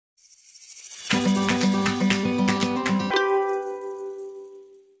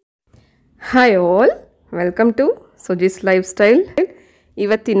Hi all, welcome to Suji's life style.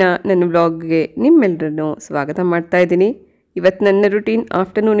 ಇವತ್ತಿನ ನನ್ನ ವ್ಲಾಗ್ಗೆ ನಿಮ್ಮೆಲ್ಲರನ್ನು ಸ್ವಾಗತ ಮಾಡ್ತಾ ಇದ್ದೀನಿ. ಇವತ್ತು ನನ್ನ ರುಟೀನ್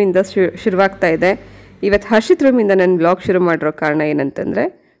ಆಫ್ಟರ್ನೂನಿಂದ ಶುರುವಾಗ್ತಾ ಇದೆ. ಇವತ್ತು ಹರ್ಷಿತ್ ರೂಮಿಂದ ನನ್ನ ವ್ಲಾಗ್ ಶುರು ಮಾಡಿರೋ ಕಾರಣ ಏನಂತಂದರೆ,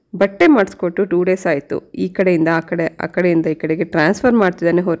 ಬಟ್ಟೆ ಮಾಡಿಸ್ಕೊಟ್ಟು 2 ಡೇಸ್ ಆಯಿತು. ಈ ಕಡೆಯಿಂದ ಆ ಕಡೆ, ಆ ಕಡೆಯಿಂದ ಈ ಕಡೆಗೆ ಟ್ರಾನ್ಸ್ಫರ್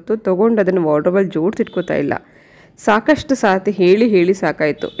ಮಾಡ್ತಿದ್ದಾನೆ ಹೊರತು ತೊಗೊಂಡು ಅದನ್ನು ವಾರ್ಡ್ರೋಬಲ್ಲಿ ಜೋಡಿಸಿಟ್ಕೋತಾ ಇಲ್ಲ. ಸಾಕಷ್ಟು ಸಾತಿ ಹೇಳಿ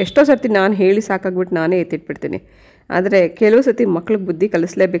ಸಾಕಾಯಿತು. ಎಷ್ಟೋ ಸರ್ತಿ ನಾನು ಹೇಳಿ ಸಾಕಾಗ್ಬಿಟ್ಟು ನಾನೇ ಎತ್ತಿಟ್ಬಿಡ್ತೀನಿ. ಆದರೆ ಕೆಲವು ಸತಿ ಮಕ್ಳಿಗೆ ಬುದ್ಧಿ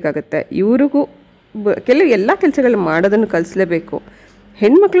ಕಲಿಸ್ಲೇಬೇಕಾಗತ್ತೆ. ಇವ್ರಿಗೂ ಎಲ್ಲ ಕೆಲಸಗಳು ಮಾಡೋದನ್ನು ಕಲಿಸ್ಲೇಬೇಕು.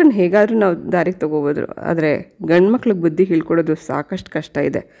 ಹೆಣ್ಮಕ್ಳನ್ನ ಹೇಗಾದರೂ ನಾವು ದಾರಿಗೆ ತೊಗೋಬೋದು, ಆದರೆ ಗಂಡು ಮಕ್ಳಿಗೆ ಬುದ್ಧಿ ಹೇಳ್ಕೊಡೋದು ಸಾಕಷ್ಟು ಕಷ್ಟ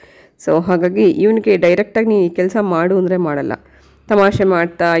ಇದೆ. ಸೊ ಹಾಗಾಗಿ ಇವನಿಗೆ ಡೈರೆಕ್ಟಾಗಿ ನೀನು ಈ ಕೆಲಸ ಮಾಡು ಅಂದರೆ ಮಾಡಲ್ಲ. ತಮಾಷೆ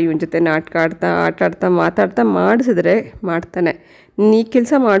ಮಾಡ್ತಾ, ಇವನ ಜೊತೆ ನಾಟಕ ಆಡ್ತಾ, ಆಟಾಡ್ತಾ, ಮಾತಾಡ್ತಾ ಮಾಡಿಸಿದ್ರೆ ಮಾಡ್ತಾನೆ. ನೀನು ಈ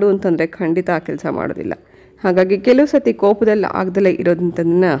ಕೆಲಸ ಮಾಡು ಅಂತಂದರೆ ಖಂಡಿತ ಆ ಕೆಲಸ ಮಾಡೋದಿಲ್ಲ. ಹಾಗಾಗಿ ಕೆಲವು ಸತಿ ಕೋಪದಲ್ಲಿ ಆಗದಲ್ಲೇ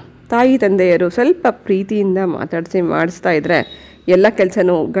ಇರೋದಂತನ್ನ ತಾಯಿ ತಂದೆಯರು ಸ್ವಲ್ಪ ಪ್ರೀತಿಯಿಂದ ಮಾತಾಡಿಸಿ ಮಾಡಿಸ್ತಾ ಇದ್ದರೆ ಎಲ್ಲ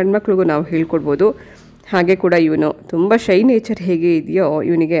ಕೆಲಸನೂ ಗಂಡು ಮಕ್ಳಿಗೂ ನಾವು ಹೇಳ್ಕೊಡ್ಬೋದು. ಹಾಗೆ ಕೂಡ ಇವನು ತುಂಬ ಶೈ ನೇಚರ್ ಹೇಗೆ ಇದೆಯೋ,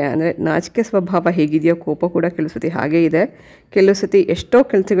 ಇವನಿಗೆ ಅಂದರೆ ನಾಚಿಕೆ ಸ್ವಭಾವ ಹೇಗಿದೆಯೋ, ಕೋಪ ಕೂಡ ಕೆಲವು ಸತಿ ಹಾಗೇ ಇದೆ. ಕೆಲವು ಸತಿ ಎಷ್ಟೋ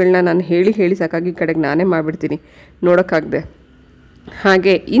ಕೆಲಸಗಳನ್ನ ನಾನು ಹೇಳಿ ಸಾಕಾಗಿ ಕಡೆಗೆ ನಾನೇ ಮಾಡಿಬಿಡ್ತೀನಿ ನೋಡೋಕ್ಕಾಗದೆ.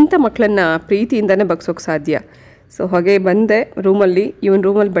 ಹಾಗೆ ಇಂಥ ಮಕ್ಕಳನ್ನು ಪ್ರೀತಿಯಿಂದನೇ ಬಗ್ಸೋಕ್ಕೆ ಸಾಧ್ಯ. ಸೊ ಹಾಗೆ ಬಂದೆ ರೂಮಲ್ಲಿ. ಇವನ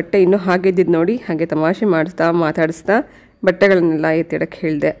ರೂಮಲ್ಲಿ ಬಟ್ಟೆ ಇನ್ನೂ ಹಾಗಿದ್ದಿದ್ದು ನೋಡಿ, ಹಾಗೆ ತಮಾಷೆ ಮಾತಾಡಿಸ್ತಾ ಬಟ್ಟೆಗಳನ್ನೆಲ್ಲ ಎತ್ತಿಡಕ್ಕೆ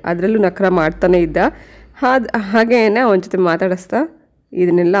ಹೇಳಿದೆ. ಅದರಲ್ಲೂ ನಖರ ಮಾಡ್ತಾನೆ ಇದ್ದ. ಹಾಗೇನೆ ಅವನ ಜೊತೆ ಮಾತಾಡಿಸ್ತಾ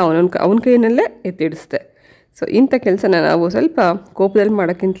ಇದನ್ನೆಲ್ಲ ಅವನ ಕೈಯಲ್ಲೇ ಎತ್ತಿಡಿಸ್ದೆ. ಸೊ ಇಂಥ ಕೆಲಸನ ನಾವು ಸ್ವಲ್ಪ ಕೋಪದಲ್ಲಿ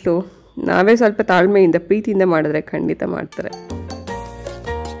ಮಾಡೋಕ್ಕಿಂತಲೂ ನಾವೇ ಸ್ವಲ್ಪ ತಾಳ್ಮೆಯಿಂದ ಪ್ರೀತಿಯಿಂದ ಮಾಡಿದ್ರೆ ಖಂಡಿತ ಮಾಡ್ತಾರೆ.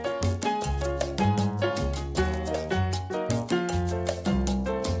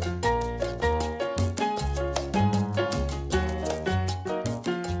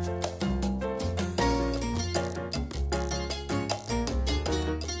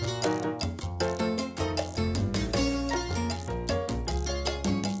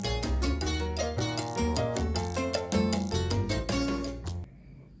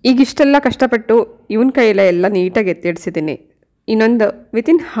 ಈಗ ಇಷ್ಟೆಲ್ಲ ಕಷ್ಟಪಟ್ಟು ಇವನ ಕೈಯಲ್ಲೇ ಎಲ್ಲ ನೀಟಾಗಿ ಎತ್ತಿಡ್ಸಿದ್ದೀನಿ. ಇನ್ನೊಂದು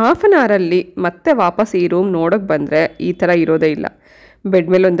ವಿತಿನ್ ಹಾಫ್ ಆನ್ ಅವರಲ್ಲಿ ಮತ್ತೆ ವಾಪಸ್ ಈ ರೂಮ್ ನೋಡೋಕ್ಕೆ ಬಂದರೆ ಈ ಥರ ಇರೋದೇ ಇಲ್ಲ. ಬೆಡ್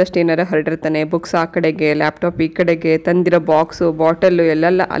ಮೇಲೆ ಒಂದಷ್ಟು ಏನಾರು ಹರಡಿರ್ತಾನೆ, ಬುಕ್ಸ್ ಆ ಕಡೆಗೆ, ಲ್ಯಾಪ್ಟಾಪ್ ಈ ಕಡೆಗೆ, ತಂದಿರೋ ಬಾಕ್ಸು ಬಾಟಲ್ಲು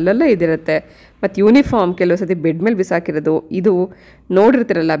ಅಲ್ಲೆಲ್ಲ ಇದಿರುತ್ತೆ. ಮತ್ತು ಯೂನಿಫಾರ್ಮ್ ಕೆಲವು ಸತಿ ಬೆಡ್ ಮೇಲೆ ಬಿಸಾಕಿರೋದು. ಇದು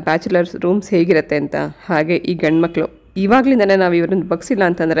ನೋಡಿರ್ತಿರಲ್ಲ ಬ್ಯಾಚುಲರ್ಸ್ ರೂಮ್ಸ್ ಹೇಗಿರುತ್ತೆ ಅಂತ. ಹಾಗೆ ಈ ಗಂಡ್ಮಕ್ಳು ಇವಾಗಲಿಂದನೇ ನಾವು ಇವ್ರನ್ನ ಬಗ್ಸಿಲ್ಲ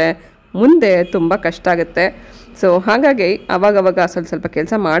ಅಂತಂದರೆ ಮುಂದೆ ತುಂಬ ಕಷ್ಟ ಆಗುತ್ತೆ. ಸೊ ಹಾಗಾಗಿ ಅವಾಗವಾಗ ಸ್ವಲ್ಪ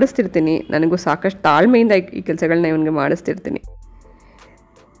ಕೆಲಸ ಮಾಡಿಸ್ತಿರ್ತೀನಿ. ನನಗೂ ಸಾಕಷ್ಟು ತಾಳ್ಮೆಯಿಂದ ಈ ಕೆಲಸಗಳನ್ನ ಇವನಿಗೆ ಮಾಡಿಸ್ತಿರ್ತೀನಿ.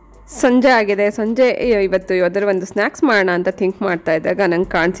 ಸಂಜೆ ಆಗಿದೆ. ಸಂಜೆ ಇವತ್ತು ಯಾವ್ದಾದ್ರು ಒಂದು ಸ್ನ್ಯಾಕ್ಸ್ ಮಾಡೋಣ ಅಂತ ಥಿಂಕ್ ಮಾಡ್ತಾ ಇದ್ದಾಗ ನಂಗೆ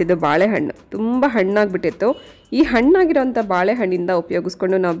ಕಾಣಿಸಿದ್ದು ಬಾಳೆಹಣ್ಣು. ತುಂಬ ಹಣ್ಣಾಗಿಬಿಟ್ಟಿತ್ತು. ಈ ಹಣ್ಣಾಗಿರೋಂಥ ಬಾಳೆಹಣ್ಣಿಂದ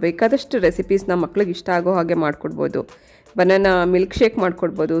ಉಪಯೋಗಿಸ್ಕೊಂಡು ನಾವು ಬೇಕಾದಷ್ಟು ರೆಸಿಪೀಸ್ನ ಮಕ್ಳಿಗೆ ಇಷ್ಟ ಆಗೋ ಹಾಗೆ ಮಾಡಿಕೊಡ್ಬೋದು. Banana milk shake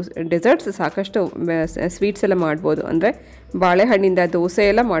ಮಾಡಿಕೊಡ್ಬೋದು. ಡೆಸರ್ಟ್ಸ್ ಸಾಕಷ್ಟು ಸ್ವೀಟ್ಸ್ ಎಲ್ಲ ಮಾಡ್ಬೋದು. ಅಂದರೆ ಬಾಳೆಹಣ್ಣಿಂದ ದೋಸೆ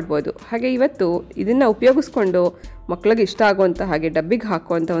ಎಲ್ಲ ಮಾಡ್ಬೋದು. ಹಾಗೆ ಇವತ್ತು ಇದನ್ನು ಉಪಯೋಗಿಸ್ಕೊಂಡು ಮಕ್ಳಿಗೆ ಇಷ್ಟ ಆಗುವಂಥ ಹಾಗೆ ಡಬ್ಬಿಗೆ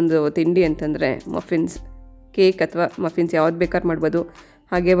ಹಾಕುವಂಥ ಒಂದು ತಿಂಡಿ ಅಂತಂದರೆ ಮಫಿನ್ಸ್, ಕೇಕ್ ಅಥವಾ ಮಫಿನ್ಸ್ ಯಾವ್ದು ಬೇಕಾದ್ರೂ ಮಾಡ್ಬೋದು.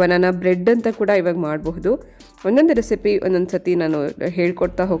 ಹಾಗೆ ಬನಾನಾ ಬ್ರೆಡ್ ಅಂತ ಕೂಡ ಇವಾಗ ಮಾಡಬಹುದು. ಒಂದೊಂದು ರೆಸಿಪಿ ಒಂದೊಂದು ಸತಿ ನಾನು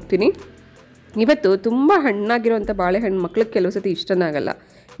ಹೇಳ್ಕೊಡ್ತಾ ಹೋಗ್ತೀನಿ. ಇವತ್ತು ತುಂಬ ಹಣ್ಣಾಗಿರೋಂಥ ಬಾಳೆಹಣ್ಣು ಮಕ್ಳಿಗೆ ಕೆಲವು ಸತಿ ಇಷ್ಟನೇ ಆಗಲ್ಲ.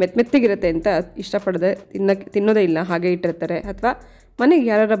 ಮೆತ್ತಗಿರುತ್ತೆ ಅಂತ ಇಷ್ಟಪಡದೆ ತಿನ್ನೋದೇ ಇಲ್ಲ, ಹಾಗೆ ಇಟ್ಟಿರ್ತಾರೆ. ಅಥವಾ ಮನೆಗೆ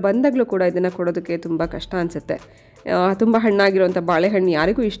ಯಾರು ಬಂದಾಗಲೂ ಕೂಡ ಇದನ್ನು ಕೊಡೋದಕ್ಕೆ ತುಂಬ ಕಷ್ಟ ಅನಿಸುತ್ತೆ. ತುಂಬ ಹಣ್ಣಾಗಿರೋಂಥ ಬಾಳೆಹಣ್ಣು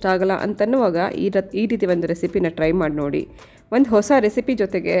ಯಾರಿಗೂ ಇಷ್ಟ ಆಗಲ್ಲ ಅಂತನ್ನುವಾಗ ಈ ರೀತಿ ಒಂದು ರೆಸಿಪಿನ ಟ್ರೈ ಮಾಡಿ ನೋಡಿ. ಒಂದು ಹೊಸ ರೆಸಿಪಿ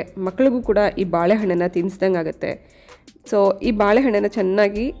ಜೊತೆಗೆ ಮಕ್ಳಿಗೂ ಕೂಡ ಈ ಬಾಳೆಹಣ್ಣನ್ನು ತಿನ್ನಿಸ್ದಂಗೆ ಆಗುತ್ತೆ. ಸೊ ಈ ಬಾಳೆಹಣ್ಣನ್ನು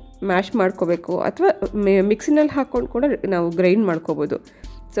ಚೆನ್ನಾಗಿ ಮ್ಯಾಶ್ ಮಾಡ್ಕೋಬೇಕು, ಅಥವಾ ಮಿಕ್ಸಿನಲ್ಲಿ ಹಾಕ್ಕೊಂಡು ಕೂಡ ನಾವು ಗ್ರೈಂಡ್ ಮಾಡ್ಕೋಬೋದು.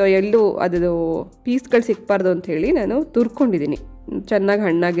 ಸೊ ಎಲ್ಲೂ ಅದು ಪೀಸ್ಗಳು ಸಿಕ್ಕಬಾರ್ದು ಅಂಥೇಳಿ ನಾನು ತುರ್ಕೊಂಡಿದ್ದೀನಿ. ಚೆನ್ನಾಗಿ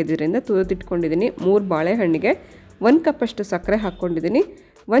ಹಣ್ಣಾಗಿದ್ದರಿಂದ ತುರಿದಿಟ್ಕೊಂಡಿದ್ದೀನಿ. 3 ಬಾಳೆಹಣ್ಣಿಗೆ 1 ಕಪ್ಪಷ್ಟು ಸಕ್ಕರೆ ಹಾಕ್ಕೊಂಡಿದ್ದೀನಿ.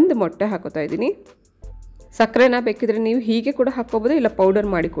 1 ಮೊಟ್ಟೆ ಹಾಕೋತಾ ಇದ್ದೀನಿ. ಸಕ್ಕರೆನ ಬೇಕಿದ್ರೆ ನೀವು ಹೀಗೆ ಕೂಡ ಹಾಕ್ಕೋಬೋದು, ಇಲ್ಲ ಪೌಡರ್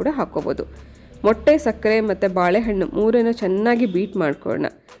ಮಾಡಿ ಕೂಡ ಹಾಕ್ಕೋಬೋದು. ಮೊಟ್ಟೆ, ಸಕ್ಕರೆ ಮತ್ತು ಬಾಳೆಹಣ್ಣು 3 ಚೆನ್ನಾಗಿ ಬೀಟ್ ಮಾಡ್ಕೊಳ್ಳೋಣ.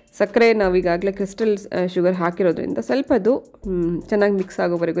 ಸಕ್ಕರೆ ನಾವೀಗಾಗಲೇ ಕ್ರಿಸ್ಟಲ್ ಶುಗರ್ ಹಾಕಿರೋದ್ರಿಂದ ಸ್ವಲ್ಪ ಅದು ಚೆನ್ನಾಗಿ ಮಿಕ್ಸ್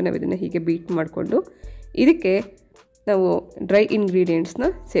ಆಗೋವರೆಗೂ ನಾವು ಇದನ್ನು ಹೀಗೆ ಬೀಟ್ ಮಾಡಿಕೊಂಡು ಇದಕ್ಕೆ ನಾವು ಡ್ರೈ ಇಂಗ್ರೀಡಿಯೆಂಟ್ಸ್ನ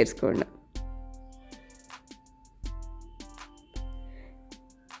ಸೇರಿಸ್ಕೊಳ್ಳೋಣ.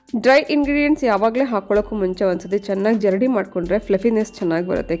 ಡ್ರೈ ಇಂಗ್ರೀಡಿಯೆಂಟ್ಸ್ ಯಾವಾಗಲೇ ಹಾಕ್ಕೊಳ್ಳೋಕ್ಕೂ ಮುಂಚೆ ಒಂದ್ಸತಿ ಚೆನ್ನಾಗಿ ಜರಡಿ ಮಾಡಿಕೊಂಡ್ರೆ ಫ್ಲಫಿನೆಸ್ ಚೆನ್ನಾಗಿ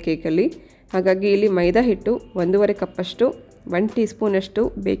ಬರುತ್ತೆ ಕೇಕಲ್ಲಿ. ಹಾಗಾಗಿ ಇಲ್ಲಿ ಮೈದಾ ಹಿಟ್ಟು 1.5 ಕಪ್ಪಷ್ಟು, 1 ಟೀ ಸ್ಪೂನಷ್ಟು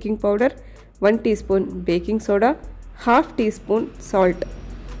baking powder, 1 tea spoon baking soda, 1/2 tea spoon salt,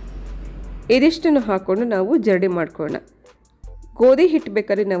 ಇದಿಷ್ಟನ್ನು ಹಾಕ್ಕೊಂಡು ನಾವು ಜರಡಿ ಮಾಡ್ಕೊಳ್ಳೋಣ. ಗೋಧಿ ಹಿಟ್ಟು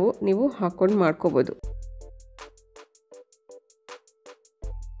ಬೇಕಾದ್ರೆ ನೀವು ಹಾಕ್ಕೊಂಡು ಮಾಡ್ಕೋಬೋದು.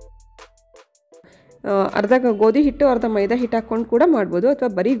 ಅರ್ಧ ಗೋಧಿ ಹಿಟ್ಟು ಅರ್ಧ ಮೈದಾ ಹಿಟ್ಟು ಹಾಕ್ಕೊಂಡು ಕೂಡ ಮಾಡ್ಬೋದು, ಅಥವಾ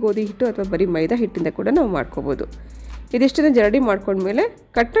ಬರೀ ಗೋಧಿ ಹಿಟ್ಟು ಅಥವಾ ಬರೀ ಮೈದಾ ಹಿಟ್ಟಿಂದ ಕೂಡ ನಾವು ಮಾಡ್ಕೋಬೋದು. ಇದಿಷ್ಟನ್ನು ಜರಡಿ ಮಾಡ್ಕೊಂಡ್ಮೇಲೆ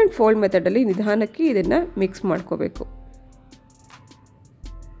ಕಟ್ ಆ್ಯಂಡ್ ಫೋಲ್ಡ್ ಮೆಥಡಲ್ಲಿ ನಿಧಾನಕ್ಕೆ ಇದನ್ನು ಮಿಕ್ಸ್ ಮಾಡ್ಕೋಬೇಕು.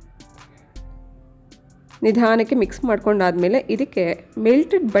 ನಿಧಾನಕ್ಕೆ ಮಿಕ್ಸ್ ಮಾಡ್ಕೊಂಡಾದಮೇಲೆ ಇದಕ್ಕೆ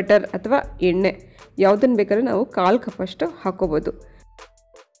ಮೆಲ್ಟೆಡ್ ಬಟರ್ ಅಥವಾ ಎಣ್ಣೆ ಯಾವುದನ್ನು ಬೇಕಾದ್ರೂ ನಾವು 1/4 ಕಪ್ಪಷ್ಟು ಹಾಕೋಬೋದು.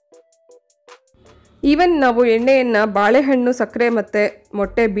 ಈವನ್ ನಾವು ಎಣ್ಣೆಯನ್ನು ಬಾಳೆಹಣ್ಣು, ಸಕ್ಕರೆ ಮತ್ತು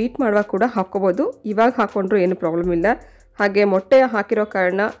ಮೊಟ್ಟೆ ಬೀಟ್ ಮಾಡುವಾಗ ಕೂಡ ಹಾಕ್ಕೋಬೋದು. ಇವಾಗ ಹಾಕ್ಕೊಂಡ್ರೂ ಏನು ಪ್ರಾಬ್ಲಮ್ ಇಲ್ಲ. ಹಾಗೆ ಮೊಟ್ಟೆ ಹಾಕಿರೋ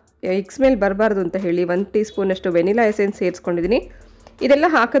ಕಾರಣ ಎಗ್ ಸ್ಮೆಲ್ ಬರಬಾರ್ದು ಅಂತ ಹೇಳಿ 1 ಟೀ ಸ್ಪೂನಷ್ಟು ವೆನಿಲಾ ಎಸೆನ್ಸ್ ಸೇರಿಸ್ಕೊಂಡಿದ್ದೀನಿ. ಇದೆಲ್ಲ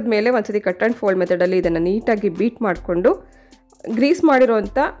ಹಾಕಿದ್ಮೇಲೆ ಒಂದ್ಸತಿ ಕಟ್ ಆ್ಯಂಡ್ ಫೋಲ್ಡ್ ಮೆಥಡಲ್ಲಿ ಇದನ್ನು ನೀಟಾಗಿ ಬೀಟ್ ಮಾಡಿಕೊಂಡು ಗ್ರೀಸ್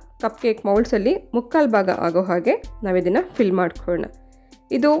ಮಾಡಿರೋವಂಥ ಕಪ್ ಕೇಕ್ ಮೌಲ್ಡ್ಸಲ್ಲಿ 3/4 ಭಾಗ ಆಗೋ ಹಾಗೆ ನಾವು ಇದನ್ನು ಫಿಲ್ ಮಾಡ್ಕೊಳ್ಳೋಣ.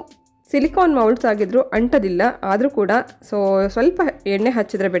 ಇದು ಸಿಲಿಕಾನ್ ಮೌಲ್ಡ್ಸ್ ಆಗಿದ್ರೂ ಅಂಟೋದಿಲ್ಲ, ಆದರೂ ಕೂಡ ಸ್ವಲ್ಪ ಎಣ್ಣೆ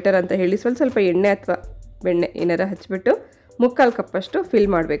ಹಚ್ಚಿದ್ರೆ ಬೆಟರ್ ಅಂತ ಹೇಳಿ ಸ್ವಲ್ಪ ಎಣ್ಣೆ ಅಥವಾ ಬೆಣ್ಣೆ ಏನಾರ ಹಚ್ಚಿಬಿಟ್ಟು 3/4 ಕಪ್ಪಷ್ಟು ಫಿಲ್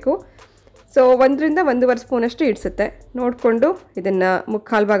ಮಾಡಬೇಕು. 1 ರಿಂದ 1.5 ಸ್ಪೂನಷ್ಟು ಇಡಿಸುತ್ತೆ. ನೋಡಿಕೊಂಡು ಇದನ್ನು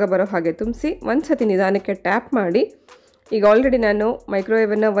 3/4 ಭಾಗ ಬರೋ ಹಾಗೆ ತುಂಬಿಸಿ ಒಂದು ಸತಿ ನಿಧಾನಕ್ಕೆ ಟ್ಯಾಪ್ ಮಾಡಿ. ಈಗ ಆಲ್ರೆಡಿ ನಾನು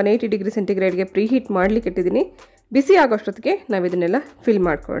ಮೈಕ್ರೋವೇವನ್ನು 180 ಡಿಗ್ರಿ ಸೆಂಟಿಗ್ರೇಡ್ಗೆ ಪ್ರೀ ಹೀಟ್ ಮಾಡಲಿಕ್ಕೆ ಇಟ್ಟಿದ್ದೀನಿ. ಬಿಸಿ ಆಗೋಷ್ಟೊತ್ತಿಗೆ ನಾವು ಇದನ್ನೆಲ್ಲ ಫಿಲ್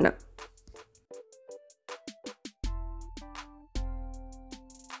ಮಾಡ್ಕೊಳ್ಳೋಣ.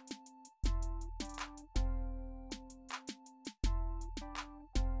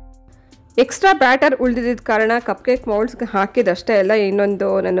 ಎಕ್ಸ್ಟ್ರಾ ಬ್ಯಾಟರ್ ಉಳಿದಿದ್ದ ಕಾರಣ ಕಪ್ ಕೇಕ್ ಮೌಲ್ಡ್ಸ್ಗೆ ಹಾಕಿದಷ್ಟೇ ಅಲ್ಲ, ಇನ್ನೊಂದು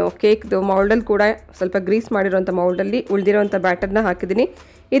ನಾನು ಕೇಕ್ದು ಮೌಲ್ಡಲ್ಲಿ ಕೂಡ ಸ್ವಲ್ಪ ಗ್ರೀಸ್ ಮಾಡಿರೋಂಥ ಮೌಲ್ಡಲ್ಲಿ ಉಳಿದಿರೋಂಥ ಬ್ಯಾಟರ್ನ ಹಾಕಿದ್ದೀನಿ.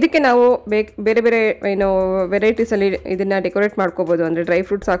 ಇದಕ್ಕೆ ನಾವು ಬೇರೆ ಬೇರೆ ವೆರೈಟೀಸಲ್ಲಿ ಇದನ್ನು ಡೆಕೋರೇಟ್ ಮಾಡ್ಕೋಬೋದು. ಅಂದರೆ ಡ್ರೈ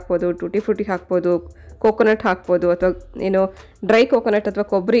ಫ್ರೂಟ್ಸ್ ಹಾಕ್ಬೋದು, ಟೂಟಿ ಫ್ರೂಟಿ ಹಾಕ್ಬೋದು, ಕೋಕೋನಟ್ ಹಾಕ್ಬೋದು, ಅಥವಾ ಡ್ರೈ ಕೋಕೋನಟ್ ಅಥವಾ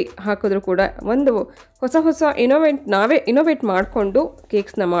ಕೊಬ್ಬರಿ ಹಾಕಿದ್ರೂ ಕೂಡ ಒಂದು ಹೊಸ ನಾವೇ ಇನೋವೇಟ್ ಮಾಡಿಕೊಂಡು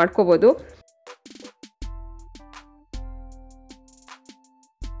ಕೇಕ್ಸ್ನ ಮಾಡ್ಕೋಬೋದು.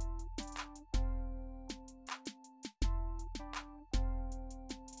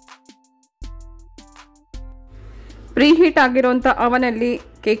 ಪ್ರೀ ಹೀಟ್ ಆಗಿರೋಂಥ ಅವನಲ್ಲಿ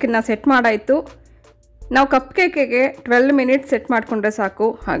ಕೇಕನ್ನು ಸೆಟ್ ಮಾಡಾಯಿತು. ನಾವು ಕಪ್ ಕೇಕಿಗೆ 12 ಮಿನಿಟ್ಸ್ ಸೆಟ್ ಮಾಡಿಕೊಂಡ್ರೆ ಸಾಕು.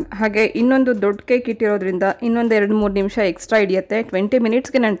 ಹಾಗೆ ಇನ್ನೊಂದು ದೊಡ್ಡ ಕೇಕ್ ಇಟ್ಟಿರೋದ್ರಿಂದ ಇನ್ನೊಂದು 2-3 ನಿಮಿಷ ಎಕ್ಸ್ಟ್ರಾ ಹಿಡಿಯುತ್ತೆ. 20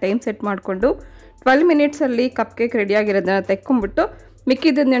 ಮಿನಿಟ್ಸ್ಗೆ ನಾನು ಟೈಮ್ ಸೆಟ್ ಮಾಡಿಕೊಂಡು 12 ಮಿನಿಟ್ಸಲ್ಲಿ ಕಪ್ ಕೇಕ್ ರೆಡಿಯಾಗಿರೋದನ್ನ ತೆಕ್ಕೊಂಬಿಟ್ಟು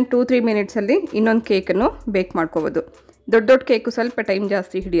ಮಿಕ್ಕಿದ್ದನ್ನು ನಾನು 2-3 ಮಿನಿಟ್ಸಲ್ಲಿ ಇನ್ನೊಂದು ಕೇಕನ್ನು ಬೇಕ್ ಮಾಡ್ಕೋಬೋದು. ದೊಡ್ಡ ಕೇಕು ಸ್ವಲ್ಪ ಟೈಮ್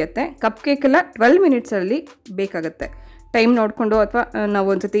ಜಾಸ್ತಿ ಹಿಡಿಯುತ್ತೆ. ಕಪ್ ಕೇಕೆಲ್ಲ 12 ಮಿನಿಟ್ಸಲ್ಲಿ ಬೇಕಾಗುತ್ತೆ. ಟೈಮ್ ನೋಡಿಕೊಂಡು ಅಥವಾ ನಾವು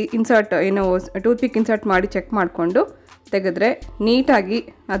ಒಂದ್ಸತಿ ಟೂತ್ಪಿಕ್ ಇನ್ಸರ್ಟ್ ಮಾಡಿ ಚೆಕ್ ಮಾಡಿಕೊಂಡು ತೆಗೆದ್ರೆ ನೀಟಾಗಿ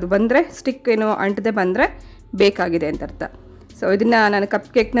ಅದು ಬಂದರೆ ಸ್ಟಿಕ್ ಅಂಟದೆ ಬಂದರೆ ಬೇಕಾಗಿದೆ ಅಂತ ಅರ್ಥ. ಇದನ್ನು ನಾನು ಕಪ್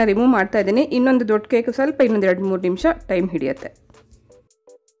ಕೇಕ್ನ ರಿಮೂವ್ ಮಾಡ್ತಾ ಇದ್ದೀನಿ. ಇನ್ನೊಂದು ದೊಡ್ಡ ಕೇಕು ಸ್ವಲ್ಪ ಇನ್ನೊಂದು 2-3 ನಿಮಿಷ ಟೈಮ್ ಹಿಡಿಯುತ್ತೆ.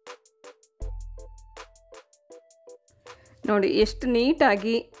 ನೋಡಿ ಎಷ್ಟು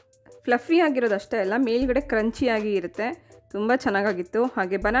ನೀಟಾಗಿ ಫ್ಲಫಿ ಆಗಿರೋದಷ್ಟೇ ಅಲ್ಲ, ಮೇಲ್ಗಡೆ ಕ್ರಂಚಿಯಾಗಿ ಇರುತ್ತೆ. ತುಂಬ ಚೆನ್ನಾಗಿತ್ತು.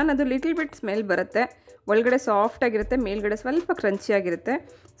 ಹಾಗೆ ಬನಾನದು ಲಿಟಲ್ ಬಿಟ್ ಸ್ಮೆಲ್ ಬರುತ್ತೆ. ಒಳಗಡೆ ಸಾಫ್ಟಾಗಿರುತ್ತೆ, ಮೇಲ್ಗಡೆ ಸ್ವಲ್ಪ ಕ್ರಂಚಿಯಾಗಿರುತ್ತೆ.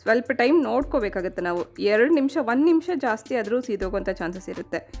 ಸ್ವಲ್ಪ ಟೈಮ್ ನೋಡ್ಕೋಬೇಕಾಗುತ್ತೆ ನಾವು. 2 ನಿಮಿಷ 1 ನಿಮಿಷ ಜಾಸ್ತಿ ಆದರೂ ಸೀದೋಗೋಂಥ ಚಾನ್ಸಸ್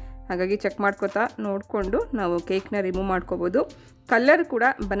ಇರುತ್ತೆ. ಹಾಗಾಗಿ ಚೆಕ್ ಮಾಡ್ಕೋತಾ ನೋಡಿಕೊಂಡು ನಾವು ಕೇಕ್ನ ರಿಮೂವ್ ಮಾಡ್ಕೋಬೋದು. ಕಲರ್ ಕೂಡ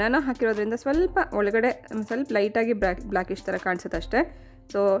ಬನಾನಾ ಹಾಕಿರೋದ್ರಿಂದ ಸ್ವಲ್ಪ ಒಳಗಡೆ ಸ್ವಲ್ಪ ಲೈಟಾಗಿ ಬ್ಲ್ಯಾಕಿಶ್ ಥರ ಕಾಣಿಸುತ್ತೆ ಅಷ್ಟೇ.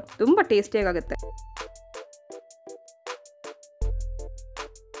 ತುಂಬ ಟೇಸ್ಟಿಯಾಗುತ್ತೆ.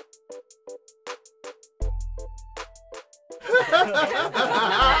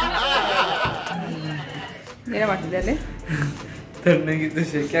 ಏನೇ ಮಾಡ್ತಿದ್ದೆ ಅಲ್ಲಿ? ತಣ್ಣಗಿದ್ದು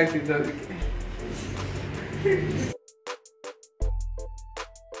ಶೆಕೆ ಆಗ್ತಿತ್ತು ಅದಕ್ಕೆ.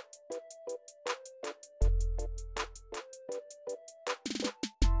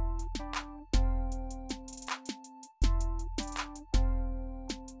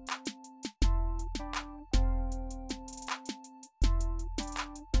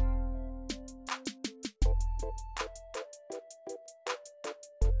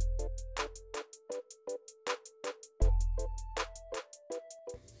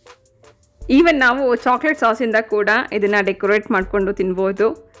 ಈವನ್ ನಾವು ಚಾಕ್ಲೇಟ್ ಸಾಸಿಂದ ಕೂಡ ಇದನ್ನು ಡೆಕೋರೇಟ್ ಮಾಡಿಕೊಂಡು ತಿನ್ಬೋದು.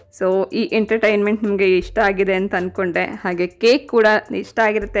 ಈ ಎಂಟರ್ಟೈನ್ಮೆಂಟ್ ನಿಮಗೆ ಇಷ್ಟ ಆಗಿದೆ ಅಂತ ಅಂದ್ಕೊಂಡೆ. ಹಾಗೆ ಕೇಕ್ ಕೂಡ ಇಷ್ಟ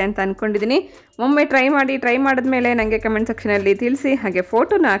ಆಗಿರುತ್ತೆ ಅಂತ ಅಂದ್ಕೊಂಡಿದ್ದೀನಿ. ಒಮ್ಮೆ ಟ್ರೈ ಮಾಡಿದ್ಮೇಲೆ ನನಗೆ ಕಮೆಂಟ್ ಸೆಕ್ಷನಲ್ಲಿ ತಿಳಿಸಿ. ಹಾಗೆ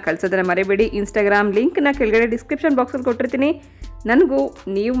ಫೋಟೋನ ಕಳಿಸೋದನ್ನ ಮರಿಬೇಡಿ. ಇನ್ಸ್ಟಾಗ್ರಾಮ್ ಲಿಂಕ್ನ ಕೆಳಗಡೆ ಡಿಸ್ಕ್ರಿಪ್ಷನ್ ಬಾಕ್ಸಲ್ಲಿ ಕೊಟ್ಟಿರ್ತೀನಿ. ನನಗೂ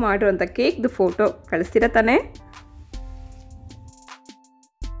ನೀವು ಮಾಡಿರೋಂಥ ಕೇಕ್ದು ಫೋಟೋ ಕಳಿಸ್ತೀರ ತಾನೇ?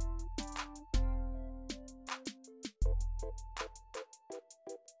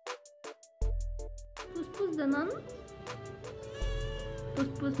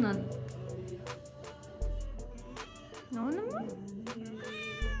 Pus nan. No.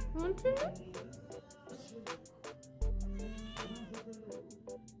 Want to?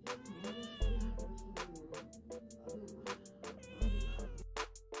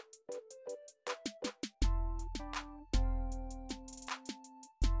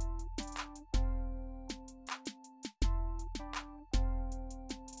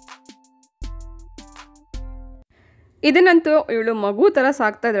 ಇದನ್ನಂತೂ ಇವಳು ಮಗು ಥರ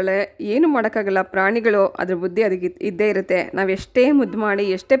ಸಾಕ್ತಾ ಇದ್ದಾಳೆ. ಏನು ಮಾಡೋಕ್ಕಾಗಲ್ಲ, ಪ್ರಾಣಿಗಳು ಅದ್ರ ಬುದ್ಧಿ ಅದಕ್ಕೆ ಇದ್ದೇ ಇರುತ್ತೆ. ನಾವು ಎಷ್ಟೇ ಮುದ್ದು ಮಾಡಿ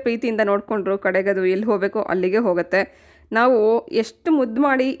ಎಷ್ಟೇ ಪ್ರೀತಿಯಿಂದ ನೋಡಿಕೊಂಡ್ರು ಕಡೆಗದು ಎಲ್ಲಿ ಹೋಗಬೇಕೋ ಅಲ್ಲಿಗೆ ಹೋಗುತ್ತೆ. ನಾವು ಎಷ್ಟು ಮುದ್ದು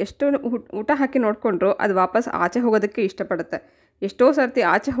ಮಾಡಿ ಎಷ್ಟು ಊಟ ಹಾಕಿ ನೋಡಿಕೊಂಡ್ರು ಅದು ವಾಪಸ್ ಆಚೆ ಹೋಗೋದಕ್ಕೆ ಇಷ್ಟಪಡುತ್ತೆ. ಎಷ್ಟೋ ಸರ್ತಿ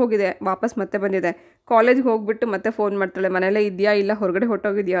ಆಚೆ ಹೋಗಿದೆ ವಾಪಸ್ ಮತ್ತೆ ಬಂದಿದೆ. ಕಾಲೇಜ್ಗೆ ಹೋಗ್ಬಿಟ್ಟು ಮತ್ತೆ ಫೋನ್ ಮಾಡ್ತಾಳೆ, ಮನೆಯಲ್ಲೇ ಇದೆಯಾ ಇಲ್ಲ ಹೊರಗಡೆ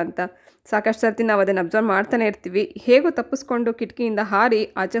ಹೊಟ್ಟೋಗಿದೆಯಾ ಅಂತ. ಸಾಕಷ್ಟು ಸರ್ತಿ ನಾವು ಅದನ್ನು ಅಬ್ಸರ್ವ್ ಮಾಡ್ತಾನೆ ಇರ್ತೀವಿ. ಹೇಗೋ ತಪ್ಪಿಸ್ಕೊಂಡು ಕಿಟಕಿಯಿಂದ ಹಾರಿ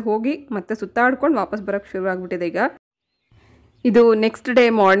ಆಚೆ ಹೋಗಿ ಮತ್ತೆ ಸುತ್ತಾಡ್ಕೊಂಡು ವಾಪಸ್ ಬರೋಕ್ಕೆ ಶುರುವಾಗ್ಬಿಟ್ಟಿದೆ ಈಗ. ಇದು ನೆಕ್ಸ್ಟ್ ಡೇ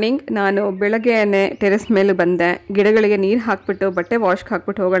ಮಾರ್ನಿಂಗ್. ನಾನು ಬೆಳಗ್ಗೆನೇ ಟೆರೆಸ್ ಮೇಲೆ ಬಂದೆ, ಗಿಡಗಳಿಗೆ ನೀರು ಹಾಕ್ಬಿಟ್ಟು ಬಟ್ಟೆ ವಾಶ್ಗೆ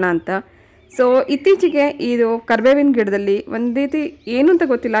ಹಾಕ್ಬಿಟ್ಟು ಹೋಗೋಣ ಅಂತ. ಸೊ ಇತ್ತೀಚೆಗೆ ಇದು ಕರ್ಬೇವಿನ ಗಿಡದಲ್ಲಿ ಒಂದು ರೀತಿ ಏನು ಅಂತ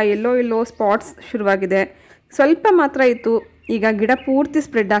ಗೊತ್ತಿಲ್ಲ, ಎಲ್ಲೋ ಸ್ಪಾಟ್ಸ್ ಶುರುವಾಗಿದೆ. ಸ್ವಲ್ಪ ಮಾತ್ರ ಇತ್ತು, ಈಗ ಗಿಡ ಪೂರ್ತಿ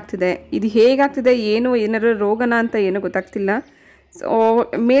ಸ್ಪ್ರೆಡ್ ಆಗ್ತಿದೆ. ಇದು ಹೇಗಾಗ್ತಿದೆ ಏನಾದ್ರು ರೋಗನ ಅಂತ ಏನೂ ಗೊತ್ತಾಗ್ತಿಲ್ಲ. ಸೊ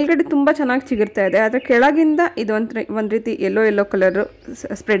ಮೇಲ್ಗಡೆ ತುಂಬ ಚೆನ್ನಾಗಿ ಚಿಗುರ್ತಾ ಇದೆ, ಆದರೆ ಕೆಳಗಿಂದ ಇದು ಒಂದು ರೀತಿ ಎಲ್ಲೋ ಕಲರು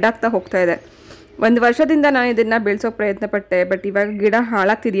ಸ್ಪ್ರೆಡ್ ಆಗ್ತಾ ಹೋಗ್ತಾ ಇದೆ. 1 ವರ್ಷದಿಂದ ನಾನು ಇದನ್ನು ಬೆಳೆಸೋಕೆ ಪ್ರಯತ್ನ ಪಟ್ಟೆ, ಬಟ್ ಇವಾಗ ಗಿಡ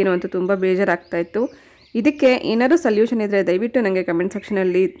ಹಾಳಾಗ್ತಿದೆಯೇನೋ ಅಂತ ತುಂಬ ಬೇಜಾರಾಗ್ತಾಯಿತ್ತು. ಇದಕ್ಕೆ ಏನಾದರೂ ಸೊಲ್ಯೂಷನ್ ಇದ್ದರೆ ದಯವಿಟ್ಟು ನನಗೆ ಕಮೆಂಟ್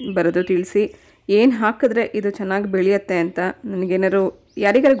ಸೆಕ್ಷನಲ್ಲಿ ಬರೋದು ತಿಳಿಸಿ. ಏನು ಹಾಕಿದ್ರೆ ಇದು ಚೆನ್ನಾಗಿ ಬೆಳೆಯುತ್ತೆ ಅಂತ ನನಗೇನಾದ್ರು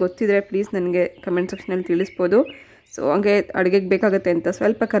ಯಾರಿಗಾರು ಗೊತ್ತಿದ್ರೆ ಪ್ಲೀಸ್ ನನಗೆ ಕಮೆಂಟ್ ಸೆಕ್ಷನಲ್ಲಿ ತಿಳಿಸ್ಬೋದು. ಸೊ ಹಂಗೆ ಅಡುಗೆಗೆ ಬೇಕಾಗುತ್ತೆ ಅಂತ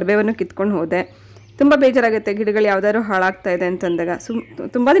ಸ್ವಲ್ಪ ಕರಿಬೇವನ್ನು ಕಿತ್ಕೊಂಡು ಹೋದೆ. ತುಂಬ ಬೇಜಾರಾಗುತ್ತೆ ಗಿಡಗಳು ಯಾವುದಾದ್ರು ಹಾಳಾಗ್ತಾ ಇದೆ ಅಂತಂದಾಗ.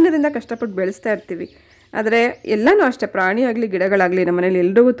 ತುಂಬ ದಿನದಿಂದ ಕಷ್ಟಪಟ್ಟು ಬೆಳೆಸ್ತಾ ಇರ್ತೀವಿ, ಆದರೆ ಎಲ್ಲನೂ ಅಷ್ಟೇ, ಪ್ರಾಣಿಯಾಗಲಿ ಗಿಡಗಳಾಗಲಿ ನಮ್ಮ ಮನೇಲಿ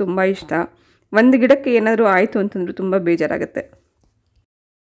ಎಲ್ರಿಗೂ ತುಂಬ ಇಷ್ಟ. ಒಂದು ಗಿಡಕ್ಕೆ ಏನಾದರೂ ಆಯಿತು ಅಂತಂದ್ರೂ ತುಂಬ ಬೇಜಾರಾಗುತ್ತೆ.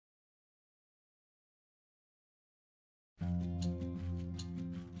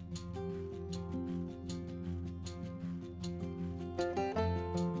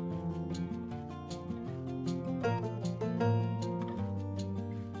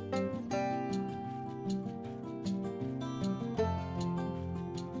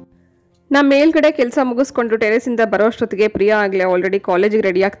 ನಾ ಮೇಲ್ಗಡೆ ಕೆಲಸ ಮುಗಿಸ್ಕೊಂಡು ಟೆರೆಸಿಂದ ಬರೋಷ್ಟೊತ್ತಿಗೆ ಪ್ರಿಯಾ ಆಗಲೇ ಆಲ್ರೆಡಿ ಕಾಲೇಜಿಗೆ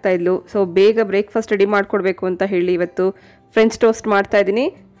ರೆಡಿ ಆಗ್ತಾ ಇದ್ಲು. ಸೊ ಬೇಗ ಬ್ರೇಕ್ಫಾಸ್ಟ್ ರೆಡಿ ಮಾಡಿಕೊಡ್ಬೇಕು ಅಂತ ಹೇಳಿ ಇವತ್ತು ಫ್ರೆಂಚ್ ಟೋಸ್ಟ್ ಮಾಡ್ತಾಯಿದ್ದೀನಿ.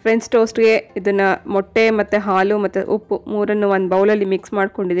 ಫ್ರೆಂಚ್ ಟೋಸ್ಟ್ಗೆ ಇದನ್ನು ಮೊಟ್ಟೆ ಮತ್ತು ಹಾಲು ಮತ್ತು ಉಪ್ಪು ಮೂರನ್ನು ಒಂದು ಬೌಲಲ್ಲಿ ಮಿಕ್ಸ್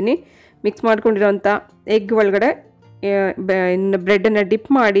ಮಾಡ್ಕೊಂಡಿದ್ದೀನಿ. ಮಿಕ್ಸ್ ಮಾಡ್ಕೊಂಡಿರೋಂಥ ಎಗ್ ಒಳಗಡೆ ಬ್ರೆಡ್ಡನ್ನು ಡಿಪ್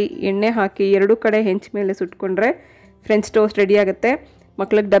ಮಾಡಿ ಎಣ್ಣೆ ಹಾಕಿ 2 ಕಡೆ ಹೆಂಚ ಮೇಲೆ ಸುಟ್ಕೊಂಡ್ರೆ ಫ್ರೆಂಚ್ ಟೋಸ್ಟ್ ರೆಡಿ ಆಗುತ್ತೆ.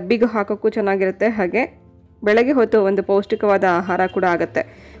 ಮಕ್ಳಿಗೆ ಡಬ್ಬಿಗೆ ಹಾಕೋಕ್ಕೂ ಚೆನ್ನಾಗಿರುತ್ತೆ, ಹಾಗೆ ಬೆಳಗ್ಗೆ ಹೊತ್ತು ಒಂದು ಪೌಷ್ಟಿಕವಾದ ಆಹಾರ ಕೂಡ ಆಗುತ್ತೆ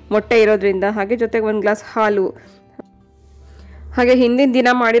ಮೊಟ್ಟೆ ಇರೋದ್ರಿಂದ. ಹಾಗೆ ಜೊತೆಗೆ 1 ಗ್ಲಾಸ್ ಹಾಲು, ಹಾಗೆ ಹಿಂದಿನ ದಿನ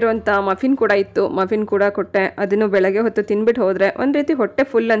ಮಾಡಿರೋಂಥ ಮಫಿನ್ ಕೂಡ ಇತ್ತು, ಮಫಿನ್ ಕೂಡ ಕೊಟ್ಟೆ. ಅದನ್ನು ಬೆಳಗ್ಗೆ ಹೊತ್ತು ತಿನ್ಬಿಟ್ಟು ಹೋದರೆ ಒಂದು ರೀತಿ ಹೊಟ್ಟೆ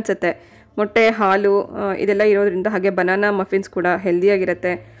ಫುಲ್ ಅನಿಸುತ್ತೆ. ಮೊಟ್ಟೆ ಹಾಲು ಇದೆಲ್ಲ ಇರೋದ್ರಿಂದ. ಹಾಗೆ ಬನಾನಾ ಮಫಿನ್ಸ್ ಕೂಡ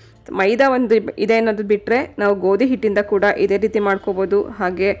ಹೆಲ್ದಿಯಾಗಿರುತ್ತೆ. ಮೈದಾ ಒಂದು ಇದೆ ಅನ್ನೋದು ಬಿಟ್ಟರೆ ನಾವು ಗೋಧಿ ಹಿಟ್ಟಿಂದ ಕೂಡ ಇದೇ ರೀತಿ ಮಾಡ್ಕೋಬೋದು.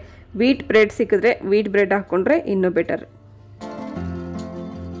 ಹಾಗೆ ವೀಟ್ ಬ್ರೆಡ್ ಸಿಕ್ಕಿದ್ರೆ ವೀಟ್ ಬ್ರೆಡ್ ಹಾಕ್ಕೊಂಡ್ರೆ ಇನ್ನೂ ಬೆಟರ್.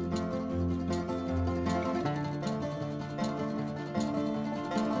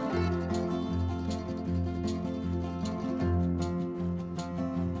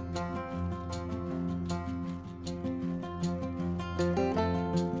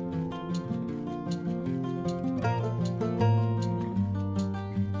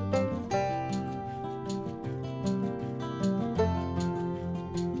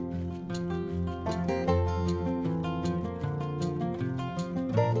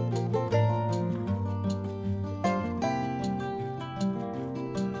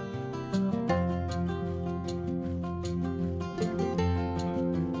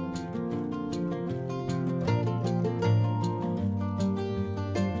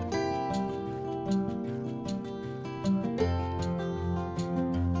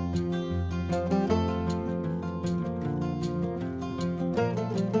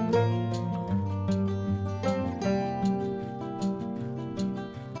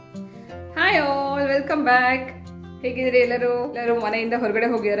 Welcome back. ಹೇಗಿದ್ದೀರಿ ಎಲ್ಲರೂ ಮನೆಯಿಂದ ಹೊರಗಡೆ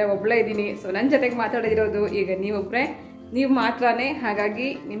ಹೋಗಿದ್ದಾರೆ, ಒಬ್ಬಳೇ ಇದ್ದೀನಿ. ಸೊ ನನ್ನ ಜೊತೆಗೆ ಮಾತಾಡಿರೋದು ಈಗ ನೀವು ಮಾತ್ರನೇ. ಹಾಗಾಗಿ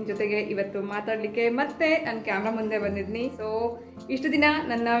ನಿಮ್ಮ ಜೊತೆಗೆ ಇವತ್ತು ಮಾತಾಡಲಿಕ್ಕೆ ಮತ್ತೆ ನಾನು ಕ್ಯಾಮ್ರಾ ಮುಂದೆ ಬಂದಿದ್ದೀನಿ. ಸೊ ಇಷ್ಟು ದಿನ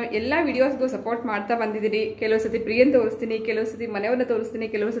ನನ್ನ ಎಲ್ಲ ವಿಡಿಯೋಸ್ಗೂ ಸಪೋರ್ಟ್ ಮಾಡ್ತಾ ಬಂದಿದ್ದೀರಿ. ಕೆಲವು ಸತಿ ಪ್ರಿಯನ್ ತೋರಿಸ್ತೀನಿ, ಕೆಲವು ಸತಿ ಮನೆಯವ್ರನ್ನ ತೋರಿಸ್ತೀನಿ,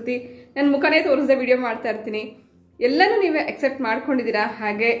 ಕೆಲವು ಸತಿ ನನ್ನ ಮುಖನೇ ತೋರಿಸದೆ ವಿಡಿಯೋ ಮಾಡ್ತಾ ಇರ್ತೀನಿ. ಎಲ್ಲನೂ ನೀವೇ ಅಕ್ಸೆಪ್ಟ್ ಮಾಡ್ಕೊಂಡಿದ್ದೀರಾ.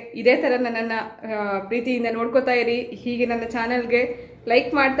 ಹಾಗೆ ಇದೇ ಥರ ನನ್ನನ್ನು ಪ್ರೀತಿಯಿಂದ ನೋಡ್ಕೋತಾ ಇರಿ. ಹೀಗೆ ನನ್ನ ಚಾನಲ್ಗೆ ಲೈಕ್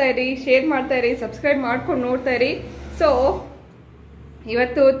ಮಾಡ್ತಾ ಇರಿ, ಶೇರ್ ಮಾಡ್ತಾ ಇರಿ, ಸಬ್ಸ್ಕ್ರೈಬ್ ಮಾಡ್ಕೊಂಡು ನೋಡ್ತಾ ಇರಿ. ಸೊ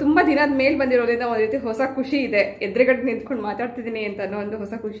ಇವತ್ತು ತುಂಬ ದಿನದ ಮೇಲೆ ಬಂದಿರೋದ್ರಿಂದ ಒಂದು ರೀತಿ ಹೊಸ ಖುಷಿ ಇದೆ. ಎದುರುಗಡೆ ನಿಂತ್ಕೊಂಡು ಮಾತಾಡ್ತಿದ್ದೀನಿ ಅಂತ ಅನ್ನೋ ಒಂದು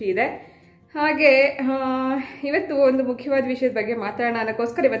ಹೊಸ ಖುಷಿ ಇದೆ. ಹಾಗೆ ಇವತ್ತು ಒಂದು ಮುಖ್ಯವಾದ ವಿಷಯದ ಬಗ್ಗೆ ಮಾತಾಡೋಣ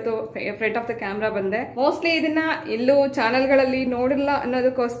ಅನ್ನೋಕ್ಕೋಸ್ಕರ ಇವತ್ತು ಫ್ರಂಟ್ ಆಫ್ ದ ಕ್ಯಾಮ್ರಾ ಬಂದೆ. ಮೋಸ್ಟ್ಲಿ ಇದನ್ನ ಎಲ್ಲೂ ಚಾನಲ್ಗಳಲ್ಲಿ ನೋಡಿಲ್ಲ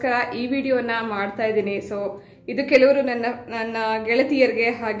ಅನ್ನೋದಕ್ಕೋಸ್ಕರ ಈ ವಿಡಿಯೋನ ಮಾಡ್ತಾ ಇದ್ದೀನಿ. ಸೊ ಇದು ಕೆಲವರು ನನ್ನ ಗೆಳತಿಯರಿಗೆ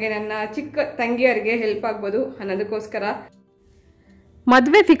ಹಾಗೆ ನನ್ನ ಚಿಕ್ಕ ತಂಗಿಯರಿಗೆ ಹೆಲ್ಪ್ ಆಗ್ಬೋದು ಅನ್ನೋದಕ್ಕೋಸ್ಕರ.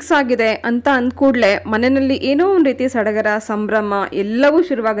 ಮದುವೆ ಫಿಕ್ಸ್ ಆಗಿದೆ ಅಂತ ಅಂದ್ಕೂಡ್ಲೆ ಮನೆಯಲ್ಲಿ ಏನೋ ಒಂದು ರೀತಿ ಸಡಗರ, ಸಂಭ್ರಮ ಎಲ್ಲವೂ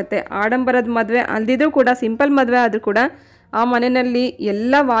ಶುರುವಾಗುತ್ತೆ. ಆಡಂಬರದ ಮದುವೆ ಅಲ್ದಿದ್ರೂ ಕೂಡ, ಸಿಂಪಲ್ ಮದುವೆ ಆದರೂ ಕೂಡ ಆ ಮನೆಯಲ್ಲಿ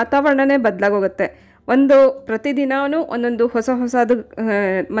ಎಲ್ಲ ವಾತಾವರಣನೇ ಬದಲಾಗೋಗುತ್ತೆ. ಪ್ರತಿದಿನವೂ ಒಂದೊಂದು ಹೊಸದು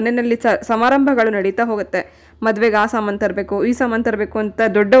ಮನೆಯಲ್ಲಿ ಸಮಾರಂಭಗಳು ನಡೀತಾ ಹೋಗುತ್ತೆ. ಮದುವೆಗೆ ಆ ಸಾಮಾನು ತರಬೇಕು, ಈ ಸಾಮಾನು ತರಬೇಕು ಅಂತ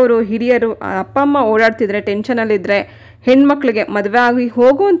ದೊಡ್ಡವರು ಹಿರಿಯರು ಅಪ್ಪ ಅಮ್ಮ ಓಡಾಡ್ತಿದ್ರೆ, ಟೆನ್ಷನಲ್ಲಿದ್ದರೆ ಹೆಣ್ಮಕ್ಳಿಗೆ ಮದುವೆ ಆಗಿ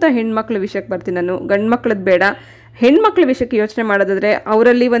ಹೋಗುವಂಥ ಹೆಣ್ಮಕ್ಳ ವಿಷಯಕ್ಕೆ ಬರ್ತೀನಿ ನಾನು. ಗಂಡು ಮಕ್ಳದ್ದು ಬೇಡ, ಹೆಣ್ಮಕ್ಳ ವಿಷಯಕ್ಕೆ ಯೋಚನೆ ಮಾಡೋದಾದರೆ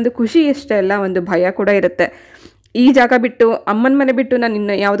ಅವರಲ್ಲಿ ಒಂದು ಖುಷಿ ಅಷ್ಟೇ ಅಲ್ಲ, ಒಂದು ಭಯ ಕೂಡ ಇರುತ್ತೆ. ಈ ಜಾಗ ಬಿಟ್ಟು, ಅಮ್ಮನ ಮನೆ ಬಿಟ್ಟು ನಾನು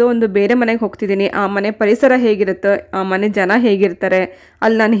ಇನ್ನು ಯಾವುದೋ ಒಂದು ಬೇರೆ ಮನೆಗೆ ಹೋಗ್ತಿದ್ದೀನಿ, ಆ ಮನೆ ಪರಿಸರ ಹೇಗಿರುತ್ತೋ, ಆ ಮನೆ ಜನ ಹೇಗಿರ್ತಾರೆ,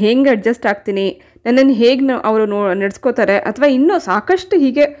 ಅಲ್ಲಿ ನಾನು ಹೆಂಗೆ ಅಡ್ಜಸ್ಟ್ ಆಗ್ತೀನಿ, ನನ್ನನ್ನು ಹೇಗೆ ಅವರು ನಡೆಸ್ಕೋತಾರೆ, ಅಥವಾ ಇನ್ನೂ ಸಾಕಷ್ಟು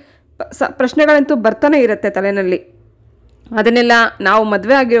ಹೀಗೆ ಪ್ರಶ್ನೆಗಳಂತೂ ಬರ್ತಾನೆ ಇರುತ್ತೆ ತಲೆಯಲ್ಲಿ. ಅದನ್ನೆಲ್ಲ ನಾವು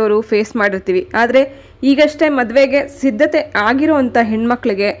ಮದುವೆ ಆಗಿರೋರು ಫೇಸ್ ಮಾಡಿರ್ತೀವಿ. ಆದರೆ ಈಗಷ್ಟೇ ಮದುವೆಗೆ ಸಿದ್ಧತೆ ಆಗಿರೋವಂಥ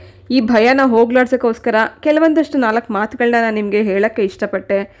ಹೆಣ್ಮಕ್ಳಿಗೆ ಈ ಭಯನ ಹೋಗ್ಲಾಡ್ಸೋಕ್ಕೋಸ್ಕರ ಕೆಲವೊಂದಷ್ಟು 4 ಮಾತುಗಳನ್ನ ನಾನು ನಿಮಗೆ ಹೇಳೋಕ್ಕೆ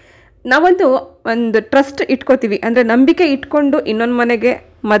ಇಷ್ಟಪಟ್ಟೆ. ನಾವಂತೂ ಒಂದು ಟ್ರಸ್ಟ್ ಇಟ್ಕೋತೀವಿ, ಅಂದರೆ ನಂಬಿಕೆ ಇಟ್ಕೊಂಡು ಇನ್ನೊಂದು ಮನೆಗೆ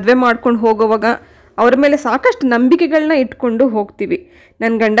ಮದುವೆ ಮಾಡ್ಕೊಂಡು ಹೋಗುವಾಗ ಅವ್ರ ಮೇಲೆ ಸಾಕಷ್ಟು ನಂಬಿಕೆಗಳನ್ನ ಇಟ್ಕೊಂಡು ಹೋಗ್ತೀವಿ.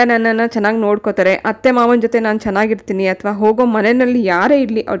 ನನ್ನ ಗಂಡ ನನ್ನನ್ನು ಚೆನ್ನಾಗಿ ನೋಡ್ಕೋತಾರೆ, ಅತ್ತೆ ಮಾವನ ಜೊತೆ ನಾನು ಚೆನ್ನಾಗಿರ್ತೀನಿ, ಅಥವಾ ಹೋಗೋ ಮನೆಯಲ್ಲಿ ಯಾರೇ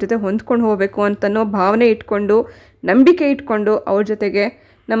ಇರಲಿ ಅವ್ರ ಜೊತೆ ಹೊಂದ್ಕೊಂಡು ಹೋಗಬೇಕು ಅಂತನೋ ಭಾವನೆ ಇಟ್ಕೊಂಡು, ನಂಬಿಕೆ ಇಟ್ಕೊಂಡು ಅವ್ರ ಜೊತೆಗೆ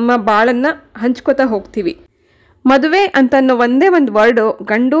ನಮ್ಮ ಬಾಳನ್ನು ಹಂಚ್ಕೋತಾ ಹೋಗ್ತೀವಿ. ಮದುವೆ ಅಂತನ್ನೋ ಒಂದೇ ಒಂದು ವರ್ಡು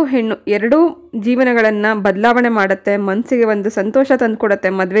ಗಂಡು ಹೆಣ್ಣು ಎರಡೂ ಜೀವನಗಳನ್ನು ಬದಲಾವಣೆ ಮಾಡುತ್ತೆ, ಮನಸ್ಸಿಗೆ ಒಂದು ಸಂತೋಷ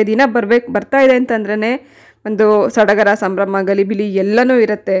ತಂದುಕೊಡುತ್ತೆ. ಮದುವೆ ದಿನ ಬರ್ತಾ ಇದೆ ಅಂತಂದ್ರೇ ಒಂದು ಸಡಗರ, ಸಂಭ್ರಮ, ಗಲಿಬಿಲಿ ಎಲ್ಲನೂ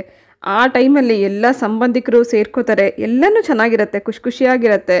ಇರುತ್ತೆ. ಆ ಟೈಮಲ್ಲಿ ಎಲ್ಲ ಸಂಬಂಧಿಕರು ಸೇರ್ಕೋತಾರೆ, ಎಲ್ಲನೂ ಚೆನ್ನಾಗಿರುತ್ತೆ,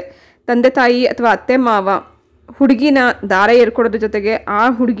 ಖುಷಿಯಾಗಿರುತ್ತೆ. ತಂದೆ ತಾಯಿ ಅಥವಾ ಅತ್ತೆ ಮಾವ ಹುಡುಗಿನ ದಾರ ಏರ್ಕೊಡೋದ್ರ ಜೊತೆಗೆ ಆ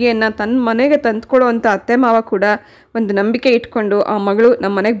ಹುಡುಗಿಯನ್ನು ತನ್ನ ಮನೆಗೆ ತಂದುಕೊಡೋವಂಥ ಅತ್ತೆ ಮಾವ ಕೂಡ ಒಂದು ನಂಬಿಕೆ ಇಟ್ಕೊಂಡು ಆ ಮಗಳು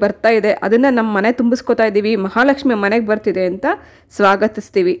ನಮ್ಮ ಮನೆಗೆ ಬರ್ತಾ ಇದೆ, ಅದನ್ನು ನಮ್ಮ ಮನೆ ತುಂಬಿಸ್ಕೋತಾ ಇದ್ದೀವಿ, ಮಹಾಲಕ್ಷ್ಮಿ ಮನೆಗೆ ಬರ್ತಿದೆ ಅಂತ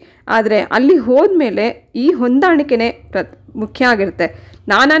ಸ್ವಾಗತಿಸ್ತೀವಿ. ಆದರೆ ಅಲ್ಲಿ ಹೋದ್ಮೇಲೆ ಈ ಹೊಂದಾಣಿಕೆನೇ ಮುಖ್ಯ ಆಗಿರುತ್ತೆ.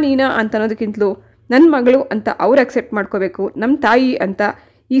 ನೀನಾ ಅಂತ ಅನ್ನೋದಕ್ಕಿಂತಲೂ ನನ್ನ ಮಗಳು ಅಂತ ಅವ್ರು ಅಕ್ಸೆಪ್ಟ್ ಮಾಡ್ಕೋಬೇಕು, ನಮ್ಮ ತಾಯಿ ಅಂತ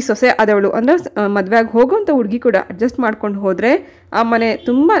ಈ ಸೊಸೆ ಆದವಳು ಅಂದರೆ ಮದುವೆಯಾಗಿ ಹೋಗೋವಂಥ ಹುಡುಗಿ ಕೂಡ ಅಡ್ಜಸ್ಟ್ ಮಾಡ್ಕೊಂಡು ಹೋದರೆ ಆ ಮನೆ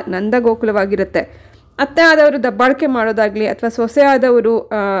ತುಂಬ ನಂದಗೋಕುಲವಾಗಿರುತ್ತೆ. ಅತ್ತೆ ಆದವರು ದಬ್ಬಾಳಿಕೆ ಮಾಡೋದಾಗಲಿ ಅಥವಾ ಸೊಸೆ ಆದವರು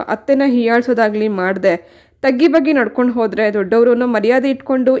ಅತ್ತೆನ ಹೀಯಾಳಿಸೋದಾಗಲಿ ಮಾಡದೆ ತಗ್ಗಿ ಬಗ್ಗಿ ನಡ್ಕೊಂಡು ಹೋದರೆ, ದೊಡ್ಡವರನ್ನು ಮರ್ಯಾದೆ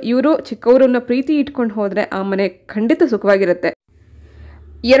ಇಟ್ಕೊಂಡು ಇವರು ಚಿಕ್ಕವರನ್ನ ಪ್ರೀತಿ ಇಟ್ಕೊಂಡು ಹೋದರೆ ಆ ಮನೆ ಖಂಡಿತ ಸುಖವಾಗಿರುತ್ತೆ.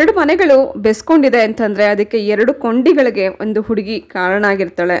 2 ಮನೆಗಳು ಬೆಸ್ಕೊಂಡಿದೆ ಅಂತಂದರೆ ಅದಕ್ಕೆ 2 ಕೊಂಡಿಗಳಿಗೆ ಒಂದು ಹುಡುಗಿ ಕಾರಣ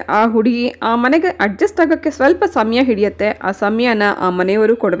ಆಗಿರ್ತಾಳೆ. ಆ ಹುಡುಗಿ ಆ ಮನೆಗೆ ಅಡ್ಜಸ್ಟ್ ಆಗೋಕ್ಕೆ ಸ್ವಲ್ಪ ಸಮಯ ಹಿಡಿಯುತ್ತೆ, ಆ ಸಮಯನ ಆ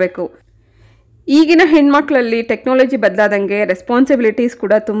ಮನೆಯವರು ಕೊಡಬೇಕು. ಈಗಿನ ಹೆಣ್ಮಕ್ಳಲ್ಲಿ ಟೆಕ್ನಾಲಜಿ ಬದಲಾದಂಗೆ ರೆಸ್ಪಾನ್ಸಿಬಿಲಿಟೀಸ್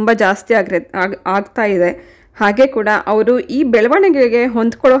ಕೂಡ ತುಂಬ ಜಾಸ್ತಿ ಆಗ್ತಾ ಇದೆ. ಹಾಗೆ ಕೂಡ ಅವರು ಈ ಬೆಳವಣಿಗೆಗೆ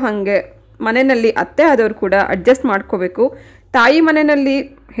ಹೊಂದ್ಕೊಳ್ಳೋ ಹಾಗೆ ಮನೆಯಲ್ಲಿ ಅತ್ತೆ ಆದವರು ಕೂಡ ಅಡ್ಜಸ್ಟ್ ಮಾಡ್ಕೋಬೇಕು. ತಾಯಿ ಮನೆಯಲ್ಲಿ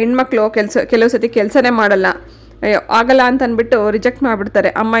ಹೆಣ್ಮಕ್ಳು ಕೆಲವು ಸತಿ ಕೆಲಸನೇ ಮಾಡಲ್ಲ, ಆಗಲ್ಲ ಅಂತ ಅಂದ್ಬಿಟ್ಟು ರಿಜೆಕ್ಟ್ ಮಾಡಿಬಿಡ್ತಾರೆ.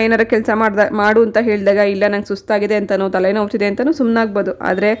 ಅಮ್ಮ ಏನಾರು ಕೆಲಸ ಮಾಡು ಅಂತ ಹೇಳಿದಾಗ ಇಲ್ಲ ನಂಗೆ ಸುಸ್ತಾಗಿದೆ ಅಂತನೋ ತಲೆನೋವ್ತಿದೆ ಅಂತನೋ ಸುಮ್ಮನಾಗ್ಬೋದು.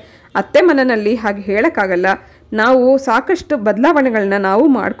 ಆದರೆ ಅತ್ತೆ ಮನೆಯಲ್ಲಿ ಹಾಗೆ ಹೇಳೋಕ್ಕಾಗಲ್ಲ. ನಾವು ಸಾಕಷ್ಟು ಬದಲಾವಣೆಗಳನ್ನ ನಾವು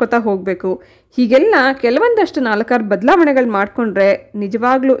ಮಾಡ್ಕೋತಾ ಹೋಗಬೇಕು. ಹೀಗೆಲ್ಲ ಕೆಲವೊಂದಷ್ಟು 4-6 ಬದಲಾವಣೆಗಳು ಮಾಡಿಕೊಂಡ್ರೆ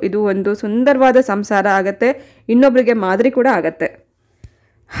ನಿಜವಾಗ್ಲೂ ಇದು ಒಂದು ಸುಂದರವಾದ ಸಂಸಾರ ಆಗುತ್ತೆ, ಇನ್ನೊಬ್ಬರಿಗೆ ಮಾದರಿ ಕೂಡ ಆಗತ್ತೆ.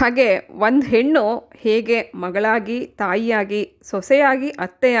 ಹಾಗೆ ಒಂದು ಹೆಣ್ಣು ಹೇಗೆ ಮಗಳಾಗಿ, ತಾಯಿಯಾಗಿ, ಸೊಸೆಯಾಗಿ,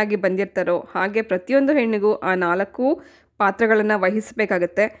 ಅತ್ತೆಯಾಗಿ ಬಂದಿರ್ತಾರೋ ಹಾಗೆ ಪ್ರತಿಯೊಂದು ಹೆಣ್ಣಿಗೂ ಆ 4 ಪಾತ್ರಗಳನ್ನು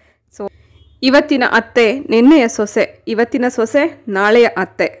ವಹಿಸಬೇಕಾಗತ್ತೆ. ಸೊ ಇವತ್ತಿನ ಅತ್ತೆ ನಿನ್ನೆಯ ಸೊಸೆ, ಇವತ್ತಿನ ಸೊಸೆ ನಾಳೆಯ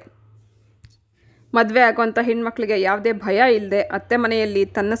ಅತ್ತೆ. ಮದುವೆ ಆಗುವಂಥ ಹೆಣ್ಮಕ್ಳಿಗೆ ಯಾವುದೇ ಭಯ ಇಲ್ಲದೆ ಅತ್ತೆ ಮನೆಯಲ್ಲಿ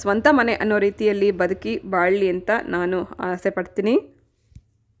ತನ್ನ ಸ್ವಂತ ಮನೆ ಅನ್ನೋ ರೀತಿಯಲ್ಲಿ ಬದುಕಿ ಬಾಳಲಿ ಅಂತ ನಾನು ಆಸೆ ಪಡ್ತೀನಿ.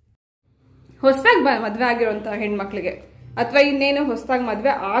 ಹೊಸದಾಗಿ ಮದುವೆ ಆಗಿರೋಂಥ ಹೆಣ್ಮಕ್ಳಿಗೆ ಅಥವಾ ಇನ್ನೇನು ಹೊಸದಾಗಿ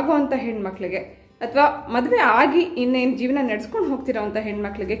ಮದುವೆ ಆಗೋವಂಥ ಹೆಣ್ಮಕ್ಳಿಗೆ ಅಥವಾ ಮದುವೆ ಆಗಿ ಇನ್ನೇನು ಜೀವನ ನಡೆಸ್ಕೊಂಡು ಹೋಗ್ತಿರೋವಂಥ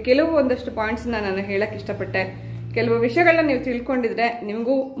ಹೆಣ್ಮಕ್ಳಿಗೆ ಒಂದಷ್ಟು ಪಾಯಿಂಟ್ಸ್ನ ನಾನು ಹೇಳಕ್ಕೆ ಇಷ್ಟಪಟ್ಟೆ. ಕೆಲವು ವಿಷಯಗಳನ್ನ ನೀವು ತಿಳ್ಕೊಂಡಿದ್ರೆ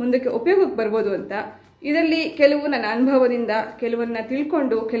ನಿಮಗೂ ಮುಂದಕ್ಕೆ ಉಪಯೋಗಕ್ಕೆ ಬರ್ಬೋದು ಅಂತ. ಇದರಲ್ಲಿ ಕೆಲವು ನನ್ನ ಅನುಭವದಿಂದ ಕೆಲವನ್ನ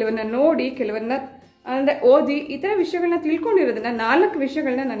ತಿಳ್ಕೊಂಡು, ಕೆಲವನ್ನ ನೋಡಿ, ಕೆಲವನ್ನ ಅಂದರೆ ಓದಿ ಈ ಥರ ವಿಷಯಗಳನ್ನ ತಿಳ್ಕೊಂಡಿರೋದನ್ನ 4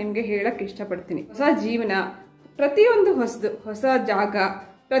 ವಿಷಯಗಳನ್ನ ನಾನು ನಿಮಗೆ ಹೇಳಕ್ಕೆ ಇಷ್ಟಪಡ್ತೀನಿ. ಹೊಸ ಜೀವನ, ಪ್ರತಿಯೊಂದು ಹೊಸ ಜಾಗ,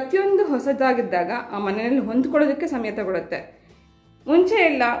 ಪ್ರತಿಯೊಂದು ಹೊಸದಾಗಿದ್ದಾಗ ಆ ಮನೆಯಲ್ಲಿ ಹೊಂದ್ಕೊಳ್ಳೋದಕ್ಕೆ ಸಮಯ ತಗೊಳುತ್ತೆ. ಮುಂಚೆ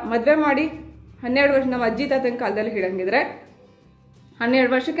ಎಲ್ಲ ಮದುವೆ ಮಾಡಿ 12 ವರ್ಷ, ನಮ್ಮ ಅಜ್ಜಿ ತಾತನ ಕಾಲದಲ್ಲಿ ಹೇಳಂಗಿದ್ರೆ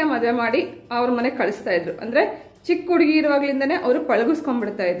 12 ವರ್ಷಕ್ಕೆ ಮದುವೆ ಮಾಡಿ ಅವ್ರ ಮನೆಗೆ ಕಳಿಸ್ತಾ ಇದ್ರು. ಅಂದರೆ ಚಿಕ್ಕ ಹುಡುಗಿ ಇರುವಾಗ್ಲಿಂದನೇ ಅವರು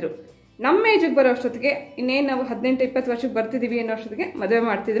ಪಳಗಿಸ್ಕೊಂಡ್ಬಿಡ್ತಾ ಇದ್ರು. ನಮ್ಮ ಏಜಿಗೆ ಬರೋ ಅಷ್ಟೊತ್ತಿಗೆ ಇನ್ನೇನು ನಾವು 18-20 ವರ್ಷಕ್ಕೆ ಬರ್ತಿದ್ದೀವಿ ಅನ್ನೋ ಅಷ್ಟೊತ್ತಿಗೆ ಮದುವೆ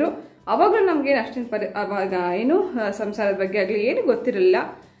ಮಾಡ್ತಿದ್ರು. ಅವಾಗಲೂ ನಮಗೇನು ಅಷ್ಟೇನು ಅವಾಗ ಏನು ಸಂಸಾರದ ಬಗ್ಗೆ ಆಗಲಿ ಏನು ಗೊತ್ತಿರಲಿಲ್ಲ.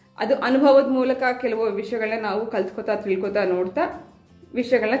 ಅದು ಅನುಭವದ ಮೂಲಕ ಕೆಲವು ವಿಷಯಗಳನ್ನ ನಾವು ತಿಳ್ಕೊತಾ ನೋಡ್ತಾ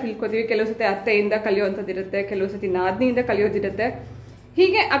ವಿಷಯಗಳನ್ನ ತಿಳ್ಕೊತೀವಿ. ಕೆಲವು ಸತಿ ಅತ್ತೆಯಿಂದ ಕಲಿಯುವಂಥದ್ದಿರುತ್ತೆ, ಕೆಲವು ಸತಿ ನಾದಿನಿಯಿಂದ ಕಲಿಯೋದಿರುತ್ತೆ.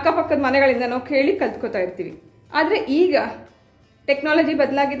 ಹೀಗೆ ಅಕ್ಕಪಕ್ಕದ ಮನೆಗಳಿಂದ ನಾವು ಕೇಳಿ ಕಲ್ತ್ಕೋತಾ ಇರ್ತೀವಿ. ಆದರೆ ಈಗ ಟೆಕ್ನಾಲಜಿ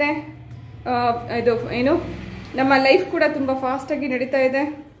ಬದಲಾಗಿದೆ, ಇದು ಏನು ನಮ್ಮ ಲೈಫ್ ಕೂಡ ತುಂಬ ಫಾಸ್ಟಾಗಿ ನಡೀತಾ ಇದೆ.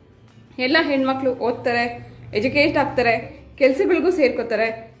 ಎಲ್ಲ ಹೆಣ್ಮಕ್ಳು ಓದ್ತಾರೆ, ಎಜುಕೇಟ್ ಆಗ್ತಾರೆ, ಕೆಲಸಗಳಿಗೂ ಸೇರ್ಕೋತಾರೆ.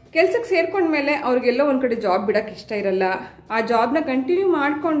 ಕೆಲಸಕ್ಕೆ ಸೇರ್ಕೊಂಡ್ಮೇಲೆ ಅವ್ರಿಗೆಲ್ಲೋ ಒಂದು ಕಡೆ ಜಾಬ್ ಬಿಡೋಕ್ಕೆ ಇಷ್ಟ ಇರಲ್ಲ. ಆ ಜಾಬ್ನ ಕಂಟಿನ್ಯೂ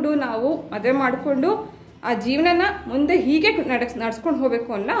ಮಾಡಿಕೊಂಡು ನಾವು ಮದುವೆ ಮಾಡಿಕೊಂಡು ಆ ಜೀವನನ ಮುಂದೆ ಹೀಗೆ ನಡ್ಸ್ಕೊಂಡು ಹೋಗಬೇಕು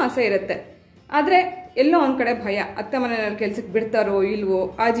ಅನ್ನೋ ಆಸೆ ಇರುತ್ತೆ. ಆದರೆ ಎಲ್ಲೋ ಒಂದು ಕಡೆ ಭಯ, ಅತ್ತೆ ಮನೆಯಲ್ಲಿ ಕೆಲಸಕ್ಕೆ ಬಿಡ್ತಾರೋ ಇಲ್ವೋ,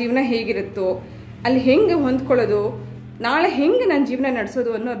 ಆ ಜೀವನ ಹೇಗಿರುತ್ತೋ, ಅಲ್ಲಿ ಹೆಂಗೆ ಹೊಂದ್ಕೊಳ್ಳೋದು, ನಾಳೆ ಹೆಂಗೆ ನನ್ನ ಜೀವನ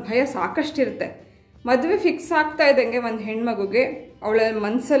ನಡೆಸೋದು ಅನ್ನೋ ಭಯ ಸಾಕಷ್ಟಿರುತ್ತೆ. ಮದುವೆ ಫಿಕ್ಸ್ ಆಗ್ತಾ ಇದ್ದಂಗೆ ಒಂದು ಹೆಣ್ಮಗುಗೆ ಅವಳ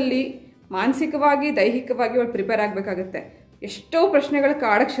ಮನಸ್ಸಲ್ಲಿ ಮಾನಸಿಕವಾಗಿ ದೈಹಿಕವಾಗಿ ಅವಳು ಪ್ರಿಪೇರ್ ಆಗಬೇಕಾಗುತ್ತೆ. ಎಷ್ಟೋ ಪ್ರಶ್ನೆಗಳು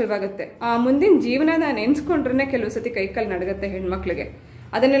ಕಾಡಕ್ಕೆ ಶುರುವಾಗುತ್ತೆ. ಆ ಮುಂದಿನ ಜೀವನನ ನೆನೆಸ್ಕೊಂಡ್ರೆ ಕೆಲವು ಸತಿ ಕೈಕಾಲು ನಡಗುತ್ತೆ ಹೆಣ್ಮಕ್ಳಿಗೆ.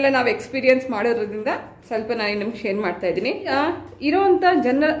 ಅದನ್ನೆಲ್ಲ ನಾವು ಎಕ್ಸ್ಪೀರಿಯನ್ಸ್ ಮಾಡೋದ್ರಿಂದ ಸ್ವಲ್ಪ ನಾನು ನಿಮ್ಗೆ ಶೇರ್ ಮಾಡ್ತಾ ಇದ್ದೀನಿ. ಇರೋವಂಥ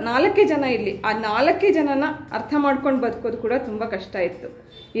ಜನ 4 ಜನ ಇಲ್ಲಿ, ಆ 4 ಜನನ ಅರ್ಥ ಮಾಡ್ಕೊಂಡು ಬದುಕೋದು ಕೂಡ ತುಂಬ ಕಷ್ಟ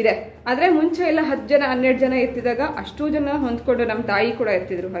ಇದೆ. ಆದರೆ ಮುಂಚೆ ಎಲ್ಲ 10 ಜನ 12 ಜನ ಇರ್ತಿದ್ದಾಗ ಅಷ್ಟೂ ಜನ ಹೊಂದ್ಕೊಂಡು ನಮ್ಮ ತಾಯಿ ಕೂಡ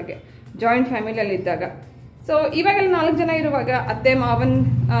ಇರ್ತಿದ್ರು ಹಾಗೆ ಜಾಯಿಂಟ್ ಫ್ಯಾಮಿಲಿಯಲ್ಲಿ ಇದ್ದಾಗ. ಸೊ ಇವಾಗೆಲ್ಲ 4 ಜನ ಇರುವಾಗ ಅತ್ತೆ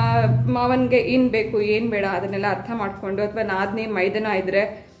ಮಾವನ್ಗೆ ಏನು ಬೇಕು ಏನು ಬೇಡ ಅದನ್ನೆಲ್ಲ ಅರ್ಥ ಮಾಡಿಕೊಂಡು, ಅಥವಾ ನಾದ್ನಿ ಮೈದನ ಇದ್ರೆ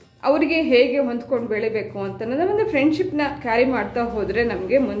ಅವರಿಗೆ ಹೇಗೆ ಹೊಂದ್ಕೊಂಡು ಬೆಳಿಬೇಕು ಅಂತ ಒಂದು ಫ್ರೆಂಡ್ಶಿಪ್ನ ಕ್ಯಾರಿ ಮಾಡ್ತಾ ಹೋದರೆ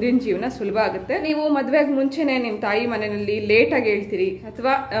ನಮಗೆ ಮುಂದಿನ ಜೀವನ ಸುಲಭ ಆಗುತ್ತೆ. ನೀವು ಮದುವೆಗೆ ಮುಂಚೆನೇ ನಿಮ್ಮ ತಾಯಿ ಮನೆಯಲ್ಲಿ ಲೇಟಾಗಿ ಹೇಳ್ತೀರಿ,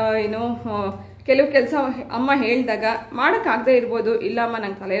 ಅಥವಾ ಕೆಲವು ಕೆಲಸ ಅಮ್ಮ ಹೇಳಿದಾಗ ಮಾಡೋಕ್ಕಾಗದೇ ಇರ್ಬೋದು. ಇಲ್ಲ ಅಮ್ಮ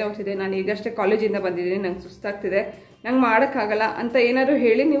ನಂಗೆ ತಲೆ ನೋವ್ತಿದೆ, ನಾನು ಈಗಷ್ಟೇ ಕಾಲೇಜಿಂದ ಬಂದಿದ್ದೀನಿ, ನಂಗೆ ಸುಸ್ತಾಗ್ತಿದೆ, ನಂಗೆ ಮಾಡೋಕ್ಕಾಗಲ್ಲ ಅಂತ ಏನಾದ್ರು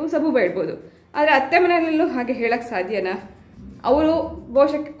ಹೇಳಿ ನೀವು ಸಬು ಬೇಡ್ಬೋದು. ಆದರೆ ಅತ್ತೆ ಮನೆಯಲ್ಲೂ ಹಾಗೆ ಹೇಳಕ್ಕೆ ಸಾಧ್ಯನಾ? ಅವರು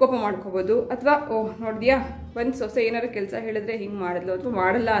ಬಹುಶಃ ಕೋಪ ಮಾಡ್ಕೋಬೋದು, ಅಥವಾ ನೋಡಿದ್ಯಾ ಒಂದು ಸೊಸೆ ಏನಾದ್ರು ಕೆಲಸ ಹೇಳಿದ್ರೆ ಹಿಂಗೆ ಮಾಡಿದ್ಲು ಅಥವಾ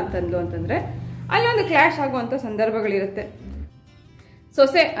ಮಾಡಲ್ಲ ಅಂತಂದು ಅಂತಂದರೆ ಅಲ್ಲೊಂದು ಕ್ಲಾಶ್ ಆಗುವಂಥ ಸಂದರ್ಭಗಳಿರುತ್ತೆ.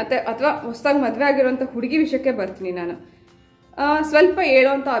 ಸೊಸೆ ಅಥವಾ ಹೊಸದಾಗಿ ಮದುವೆ ಆಗಿರುವಂಥ ಹುಡುಗಿ ವಿಷಯಕ್ಕೆ ಬರ್ತೀನಿ ನಾನು. ಸ್ವಲ್ಪ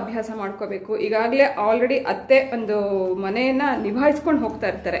ಹೇಳೋವಂಥ ಅಭ್ಯಾಸ ಮಾಡ್ಕೋಬೇಕು. ಈಗಾಗಲೇ ಆಲ್ರೆಡಿ ಅತ್ತೆ ಒಂದು ಮನೆಯನ್ನು ನಿಭಾಯಿಸ್ಕೊಂಡು ಹೋಗ್ತಾ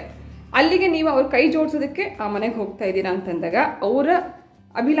ಇರ್ತಾರೆ. ಅಲ್ಲಿಗೆ ನೀವು ಅವ್ರ ಕೈ ಜೋಡಿಸೋದಕ್ಕೆ ಆ ಮನೆಗೆ ಹೋಗ್ತಾ ಇದ್ದೀರಾ ಅಂತಂದಾಗ ಅವರ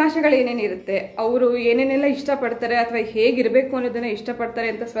ಅಭಿಲಾಷೆಗಳು ಏನೇನಿರುತ್ತೆ, ಅವರು ಏನೇನೆಲ್ಲ ಇಷ್ಟಪಡ್ತಾರೆ ಅಥವಾ ಹೇಗಿರಬೇಕು ಅನ್ನೋದನ್ನ ಇಷ್ಟಪಡ್ತಾರೆ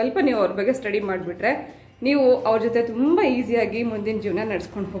ಅಂತ ಸ್ವಲ್ಪ ನೀವು ಅವ್ರ ಬಗ್ಗೆ ಸ್ಟಡಿ ಮಾಡಿಬಿಟ್ರೆ ನೀವು ಅವ್ರ ಜೊತೆ ತುಂಬ ಈಸಿಯಾಗಿ ಮುಂದಿನ ಜೀವನ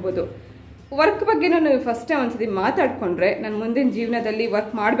ನಡೆಸ್ಕೊಂಡು ಹೋಗ್ಬೋದು. ವರ್ಕ್ ಬಗ್ಗೆನೂ ನೀವು ಫಸ್ಟೇ ಒಂದ್ಸತಿ ಮಾತಾಡ್ಕೊಂಡ್ರೆ, ನಾನು ಮುಂದಿನ ಜೀವನದಲ್ಲಿ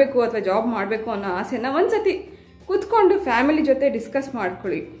ವರ್ಕ್ ಮಾಡಬೇಕು ಅಥವಾ ಜಾಬ್ ಮಾಡಬೇಕು ಅನ್ನೋ ಆಸೆನ ಒಂದ್ಸತಿ ಕೂತ್ಕೊಂಡು ಫ್ಯಾಮಿಲಿ ಜೊತೆ ಡಿಸ್ಕಸ್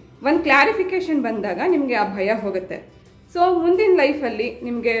ಮಾಡ್ಕೊಳ್ಳಿ. ಒಂದು ಕ್ಲಾರಿಫಿಕೇಶನ್ ಬಂದಾಗ ನಿಮಗೆ ಆ ಭಯ ಹೋಗುತ್ತೆ. ಸೊ ಮುಂದಿನ ಲೈಫಲ್ಲಿ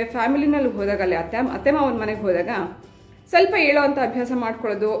ನಿಮಗೆ ಫ್ಯಾಮಿಲಿನಲ್ಲಿ ಹೋದಾಗಲೇ ಅತ್ತೆ ಮಾವನ ಮನೆಗೆ ಹೋದಾಗ ಸ್ವಲ್ಪ ಹೇಳೋವಂಥ ಅಭ್ಯಾಸ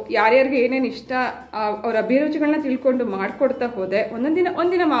ಮಾಡ್ಕೊಳ್ಳೋದು, ಯಾರ್ಯಾರಿಗೆ ಏನೇನು ಇಷ್ಟ ಅವ್ರ ಅಭಿರುಚಿಗಳನ್ನ ತಿಳ್ಕೊಂಡು ಮಾಡ್ಕೊಡ್ತಾ ಹೋದೆ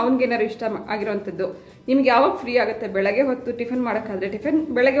ಒಂದಿನ ಮಾವನಿಗೆ ಏನಾದ್ರು ಇಷ್ಟ ಆಗಿರೋವಂಥದ್ದು ನಿಮ್ಗೆ ಯಾವಾಗ ಫ್ರೀ ಆಗುತ್ತೆ, ಬೆಳಗ್ಗೆ ಹೊತ್ತು ಟಿಫನ್ ಮಾಡೋಕ್ಕಾದ್ರೆ ಟಿಫನ್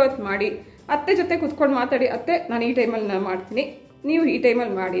ಬೆಳಗ್ಗೆ ಹೊತ್ತು ಮಾಡಿ ಅತ್ತೆ ಜೊತೆ ಕುತ್ಕೊಂಡು ಮಾತಾಡಿ, ಅತ್ತೆ ನಾನು ಈ ಟೈಮಲ್ಲಿ ನಾನು ಮಾಡ್ತೀನಿ, ನೀವು ಈ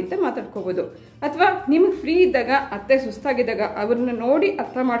ಟೈಮಲ್ಲಿ ಮಾಡಿ ಅಂತ ಮಾತಾಡ್ಕೋಬೋದು. ಅಥವಾ ನಿಮಗೆ ಫ್ರೀ ಇದ್ದಾಗ ಅತ್ತೆ ಸುಸ್ತಾಗಿದ್ದಾಗ ಅವ್ರನ್ನ ನೋಡಿ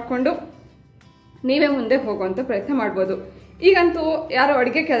ಅರ್ಥ ಮಾಡಿಕೊಂಡು ನೀವೇ ಮುಂದೆ ಹೋಗುವಂಥ ಪ್ರಯತ್ನ ಮಾಡ್ಬೋದು. ಈಗಂತೂ ಯಾರು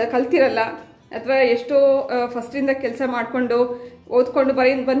ಅಡುಗೆ ಕಲ್ತಿರಲ್ಲ, ಅಥವಾ ಎಷ್ಟೋ ಫಸ್ಟಿಂದ ಕೆಲಸ ಮಾಡಿಕೊಂಡು ಓದ್ಕೊಂಡು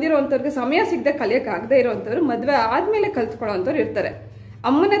ಬಂದಿರೋವಂಥವ್ರಿಗೆ ಸಮಯ ಸಿಗದೆ ಕಲಿಯೋಕ್ಕಾಗದೇ ಇರೋವಂಥವ್ರು ಮದುವೆ ಆದಮೇಲೆ ಕಲ್ತ್ಕೊಳ್ಳೋವಂಥವ್ರು ಇರ್ತಾರೆ.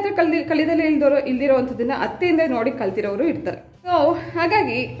 ಅಮ್ಮನ ಹತ್ರ ಕಲಿದಲ್ಲೇ ಇಲ್ದಿರೋವಂಥದ್ದನ್ನ ಅತ್ತೆಯಿಂದ ನೋಡಿ ಕಲ್ತಿರೋರು ಇರ್ತಾರೆ. ಸೊ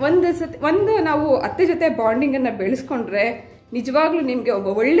ಹಾಗಾಗಿ ನಾವು ಅತ್ತೆ ಜೊತೆ ಬಾಂಡಿಂಗನ್ನು ಬೆಳೆಸ್ಕೊಂಡ್ರೆ ನಿಜವಾಗ್ಲೂ ನಿಮಗೆ ಒಬ್ಬ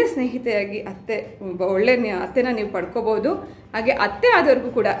ಒಳ್ಳೆ ಸ್ನೇಹಿತೆಯಾಗಿ ಒಬ್ಬ ಒಳ್ಳೆ ಅತ್ತೆನ ನೀವು ಪಡ್ಕೋಬಹುದು. ಹಾಗೆ ಅತ್ತೆ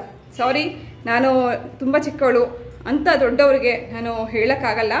ಆದವ್ರಿಗೂ ಕೂಡ ಸಾರಿ ನಾನು ತುಂಬ ಚಿಕ್ಕವಳು ಅಂತ ದೊಡ್ಡವ್ರಿಗೆ ನಾನು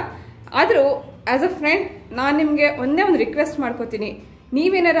ಹೇಳೋಕ್ಕಾಗಲ್ಲ, ಆದರೂ ಆ್ಯಸ್ ಅ ಫ್ರೆಂಡ್ ನಾನು ನಿಮಗೆ ಒಂದೇ ಒಂದು ರಿಕ್ವೆಸ್ಟ್ ಮಾಡ್ಕೋತೀನಿ.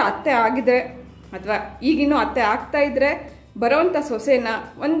 ನೀವೇನಾರು ಅತ್ತೆ ಆಗಿದೆ ಅಥವಾ ಈಗಿನ್ನೂ ಅತ್ತೆ ಆಗ್ತಾ ಇದ್ರೆ ಬರೋವಂಥ ಸೊಸೆನ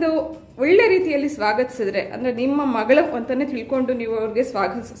ಒಂದು ಒಳ್ಳೆ ರೀತಿಯಲ್ಲಿ ಸ್ವಾಗತಿಸಿದ್ರೆ, ಅಂದರೆ ನಿಮ್ಮ ಮಗಳು ಅಂತಲೇ ತಿಳ್ಕೊಂಡು ನೀವು ಅವ್ರಿಗೆ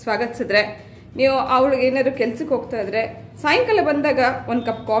ಸ್ವಾಗತಿಸಿದ್ರೆ, ನೀವು ಅವಳಿಗೆ ಏನಾದ್ರು ಕೆಲ್ಸಕ್ಕೆ ಹೋಗ್ತಾ ಇದ್ರೆ ಸಾಯಂಕಾಲ ಬಂದಾಗ ಒಂದು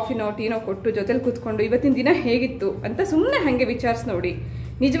ಕಪ್ ಕಾಫಿನೋ ಟೀನೋ ಕೊಟ್ಟು ಜೊತೆಲಿ ಕೂತ್ಕೊಂಡು ಇವತ್ತಿನ ದಿನ ಹೇಗಿತ್ತು ಅಂತ ಸುಮ್ಮನೆ ಹಾಗೆ ವಿಚಾರಿಸಿ ನೋಡಿ.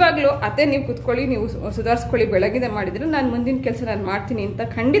 ನಿಜವಾಗ್ಲೂ ಅತ್ತೆ ನೀವು ಕೂತ್ಕೊಳ್ಳಿ, ನೀವು ಸುಧಾರಿಸ್ಕೊಳ್ಳಿ, ಬೆಳಗ್ಗೆ ಮಾಡಿದ್ರೆ ನಾನು ಮುಂದಿನ ಕೆಲಸ ನಾನು ಮಾಡ್ತೀನಿ ಅಂತ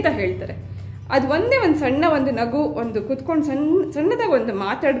ಖಂಡಿತ ಹೇಳ್ತಾರೆ. ಅದು ಒಂದೇ ಒಂದು ಸಣ್ಣ ಒಂದು ನಗು, ಒಂದು ಕೂತ್ಕೊಂಡು ಸಣ್ಣದಾಗಿ ಒಂದು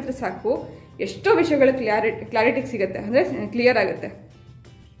ಮಾತಾಡಿದ್ರೆ ಸಾಕು, ಎಷ್ಟೋ ವಿಷಯಗಳು ಕ್ಲಾರಿಟಿಗೆ ಸಿಗುತ್ತೆ, ಅಂದರೆ ಕ್ಲಿಯರ್ ಆಗುತ್ತೆ.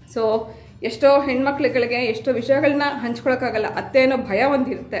 ಸೊ ಎಷ್ಟೋ ಹೆಣ್ಮಕ್ಳುಗಳಿಗೆ ಎಷ್ಟೋ ವಿಷಯಗಳನ್ನ ಹಂಚ್ಕೊಳಕ್ಕಾಗಲ್ಲ, ಅತ್ತೆ ಅನ್ನೋ ಭಯ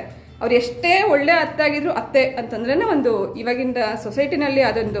ಒಂದಿರುತ್ತೆ. ಅವ್ರು ಎಷ್ಟೇ ಒಳ್ಳೆ ಅತ್ತೆ ಆಗಿದ್ರು ಅತ್ತೆ ಅಂತಂದ್ರೇ ಒಂದು ಇವಾಗಿಂದ ಸೊಸೈಟಿನಲ್ಲಿ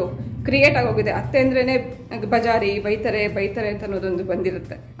ಅದೊಂದು ಕ್ರಿಯೇಟ್ ಆಗೋಗಿದೆ. ಅತ್ತೆ ಅಂದ್ರೇ ಬಜಾರಿ, ಬೈತಾರೆ ಅಂತ ಅನ್ನೋದೊಂದು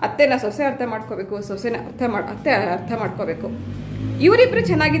ಬಂದಿರುತ್ತೆ. ಅತ್ತೆನ ಸೊಸೆ ಅರ್ಥ ಮಾಡ್ಕೋಬೇಕು, ಸೊಸೆನ ಅತ್ತೆ ಅರ್ಥ ಮಾಡ್ಕೋಬೇಕು. ಇವರಿಬ್ರು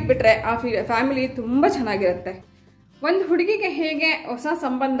ಚೆನ್ನಾಗಿದ್ಬಿಟ್ರೆ ಆ ಫ್ಯಾಮಿಲಿ ತುಂಬ ಚೆನ್ನಾಗಿರುತ್ತೆ. ಒಂದು ಹುಡುಗಿಗೆ ಹೇಗೆ ಹೊಸ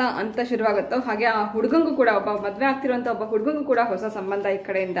ಸಂಬಂಧ ಅಂತ ಶುರುವಾಗುತ್ತೋ ಹಾಗೆ ಆ ಹುಡುಗಂಗೂ ಕೂಡ, ಒಬ್ಬ ಮದುವೆ ಆಗ್ತಿರುವಂಥ ಒಬ್ಬ ಹುಡುಗಂಗೂ ಕೂಡ ಹೊಸ ಸಂಬಂಧ ಈ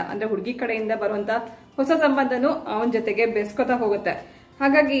ಕಡೆಯಿಂದ, ಅಂದರೆ ಹುಡುಗಿ ಕಡೆಯಿಂದ ಬರುವಂಥ ಹೊಸ ಸಂಬಂಧನೂ ಅವನ ಜೊತೆಗೆ ಬೆಸ್ಕೋತಾ ಹೋಗುತ್ತೆ.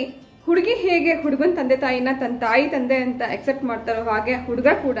 ಹಾಗಾಗಿ ಹುಡುಗಿ ಹೇಗೆ ಹುಡುಗನ ತಂದೆ ತಾಯಿನ ತನ್ನ ತಾಯಿ ತಂದೆ ಅಂತ ಅಕ್ಸೆಪ್ಟ್ ಮಾಡ್ತಾರೋ ಹಾಗೆ ಹುಡುಗ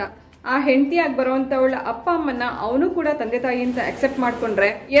ಕೂಡ ಆ ಹೆಂಡತಿಯಾಗಿ ಬರುವಂಥವಳ ಅಪ್ಪ ಅಮ್ಮನ ಅವನು ಕೂಡ ತಂದೆ ತಾಯಿ ಅಂತ ಅಕ್ಸೆಪ್ಟ್ ಮಾಡ್ಕೊಂಡ್ರೆ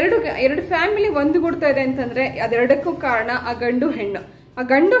ಎರಡು ಫ್ಯಾಮಿಲಿ ಒಂದುಗೂಡ್ತಾ ಇದೆ ಅಂತಂದ್ರೆ ಅದೆರಡಕ್ಕೂ ಕಾರಣ ಆ ಗಂಡು ಹೆಣ್ಣು. ಆ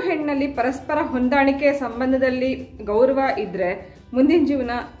ಗಂಡು ಹೆಣ್ಣಲ್ಲಿ ಪರಸ್ಪರ ಹೊಂದಾಣಿಕೆ ಸಂಬಂಧದಲ್ಲಿ ಗೌರವ ಇದ್ರೆ ಮುಂದಿನ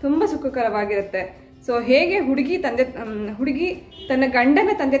ಜೀವನ ತುಂಬಾ ಸುಖಕರವಾಗಿರುತ್ತೆ. ಸೊ ಹೇಗೆ ಹುಡುಗಿ ತನ್ನ ಗಂಡನ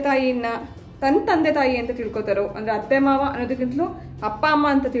ತಂದೆ ತಾಯಿಯನ್ನ ತನ್ನ ತಂದೆ ತಾಯಿ ಅಂತ ತಿಳ್ಕೊತಾರೋ, ಅಂದ್ರೆ ಅತ್ತೆ ಮಾವ ಅನ್ನೋದಕ್ಕಿಂತಲೂ ಅಪ್ಪ ಅಮ್ಮ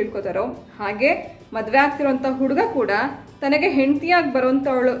ಅಂತ ತಿಳ್ಕೊತಾರೋ, ಹಾಗೆ ಮದುವೆ ಆಗ್ತಿರೋಂಥ ಹುಡುಗ ಕೂಡ ತನಗೆ ಹೆಂಡತಿಯಾಗಿ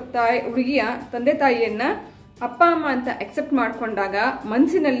ಬರುವಂಥವಳು ಹುಡುಗಿಯ ತಂದೆ ತಾಯಿಯನ್ನ ಅಪ್ಪ ಅಮ್ಮ ಅಂತ ಅಕ್ಸೆಪ್ಟ್ ಮಾಡ್ಕೊಂಡಾಗ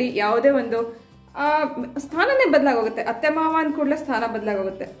ಮನಸ್ಸಿನಲ್ಲಿ ಯಾವುದೇ ಒಂದು ಸ್ಥಾನನೇ ಬದಲಾಗೋಗುತ್ತೆ. ಅತ್ತೆ ಮಾವ ಅಂದ ಕೂಡಲೇ ಸ್ಥಾನ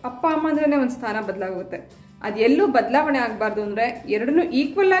ಬದಲಾಗೋಗುತ್ತೆ, ಅಪ್ಪ ಅಮ್ಮ ಅಂದ್ರೆ ಒಂದು ಸ್ಥಾನ ಬದಲಾಗೋಗುತ್ತೆ. ಅದು ಎಲ್ಲೂ ಬದಲಾವಣೆ ಆಗಬಾರ್ದು ಅಂದರೆ ಎರಡನ್ನೂ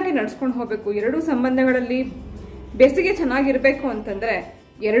ಈಕ್ವಲ್ ಆಗಿ ನಡ್ಸ್ಕೊಂಡು ಹೋಗಬೇಕು. ಎರಡೂ ಸಂಬಂಧಗಳಲ್ಲಿ ಬೆಸಿಗೆ ಚೆನ್ನಾಗಿರಬೇಕು ಅಂತಂದರೆ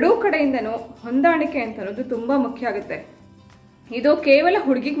ಎರಡೂ ಕಡೆಯಿಂದನೂ ಹೊಂದಾಣಿಕೆ ಅಂತ ಅನ್ನೋದು ತುಂಬ ಮುಖ್ಯ ಆಗುತ್ತೆ. ಇದು ಕೇವಲ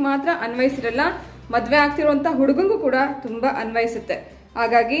ಹುಡುಗಿಗೆ ಮಾತ್ರ ಅನ್ವಯಿಸಿರಲ್ಲ, ಮದುವೆ ಆಗ್ತಿರುವಂಥ ಹುಡುಗಂಗೂ ಕೂಡ ತುಂಬ ಅನ್ವಯಿಸುತ್ತೆ.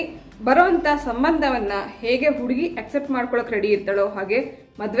 ಹಾಗಾಗಿ ಬರೋವಂಥ ಸಂಬಂಧವನ್ನು ಹೇಗೆ ಹುಡುಗಿ ಅಕ್ಸೆಪ್ಟ್ ಮಾಡ್ಕೊಳ್ಳೋಕೆ ರೆಡಿ ಇರ್ತಾಳೋ ಹಾಗೆ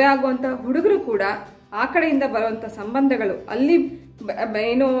ಮದುವೆ ಆಗುವಂಥ ಹುಡುಗರು ಕೂಡ ಆ ಕಡೆಯಿಂದ ಬರುವಂಥ ಸಂಬಂಧಗಳು ಅಲ್ಲಿ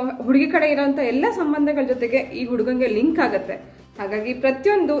ಏನು ಹುಡುಗಿ ಕಡೆ ಇರೋವಂಥ ಎಲ್ಲ ಸಂಬಂಧಗಳ ಜೊತೆಗೆ ಈ ಹುಡುಗಂಗೆ ಲಿಂಕ್ ಆಗುತ್ತೆ. ಹಾಗಾಗಿ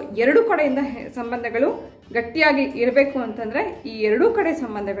ಪ್ರತಿಯೊಂದು ಎರಡೂ ಕಡೆಯಿಂದ ಸಂಬಂಧಗಳು ಗಟ್ಟಿಯಾಗಿ ಇರಬೇಕು ಅಂತಂದ್ರೆ ಈ ಎರಡೂ ಕಡೆ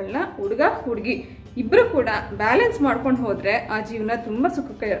ಸಂಬಂಧಗಳನ್ನ ಹುಡುಗ ಹುಡುಗಿ ಇಬ್ರು ಕೂಡ ಬ್ಯಾಲೆನ್ಸ್ ಮಾಡ್ಕೊಂಡು ಹೋದ್ರೆ ಆ ಜೀವನ ತುಂಬಾ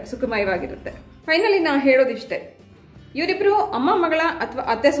ಸುಖಮಯವಾಗಿರುತ್ತೆ. ಫೈನಲಿ ನಾ ಹೇಳೋದಿಷ್ಟೇ, ಇವರಿಬ್ರು ಅಮ್ಮ ಮಗಳ ಅಥವಾ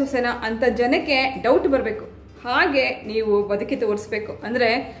ಅತ್ತೆ ಸೊಸೆನ ಅಂತ ಜನಕ್ಕೆ ಡೌಟ್ ಬರಬೇಕು, ಹಾಗೆ ನೀವು ಬದುಕಿ ತೋರಿಸ್ಬೇಕು. ಅಂದ್ರೆ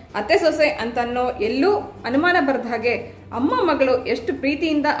ಅತ್ತೆ ಸೊಸೆ ಅಂತನ್ನೋ ಎಲ್ಲೂ ಅನುಮಾನ ಬರದ ಹಾಗೆ ಅಮ್ಮ ಮಗಳು ಎಷ್ಟು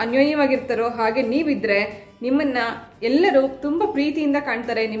ಪ್ರೀತಿಯಿಂದ ಅನ್ಯೋನ್ಯವಾಗಿರ್ತಾರೋ ಹಾಗೆ ನೀವಿದ್ರೆ ನಿಮ್ಮನ್ನ ಎಲ್ಲರೂ ತುಂಬಾ ಪ್ರೀತಿಯಿಂದ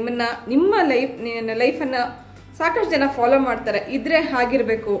ಕಾಣ್ತಾರೆ. ನಿಮ್ಮ ಲೈಫನ್ನ ಸಾಕಷ್ಟು ಜನ ಫಾಲೋ ಮಾಡ್ತಾರೆ. ಇದ್ರೆ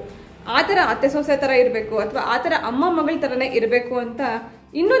ಹಾಗಿರ್ಬೇಕು, ಆ ಥರ ಅತ್ತೆ ಸೊಸೆ ಥರ ಇರಬೇಕು ಅಥವಾ ಆ ಥರ ಅಮ್ಮ ಮಗಳ ಥರನೇ ಇರಬೇಕು ಅಂತ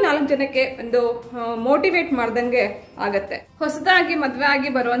ಇನ್ನೂ 4 ಜನಕ್ಕೆ ಒಂದು ಮೋಟಿವೇಟ್ ಮಾಡ್ದಂಗೆ ಆಗತ್ತೆ. ಹೊಸದಾಗಿ ಮದುವೆ ಆಗಿ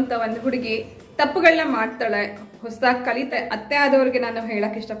ಬರುವಂತ ಒಂದು ಹುಡುಗಿ ತಪ್ಪುಗಳನ್ನ ಮಾಡ್ತಾಳೆ, ಹೊಸದಾಗಿ ಕಲಿತೆ. ಅತ್ತೆ ಆದವ್ರಿಗೆ ನಾನು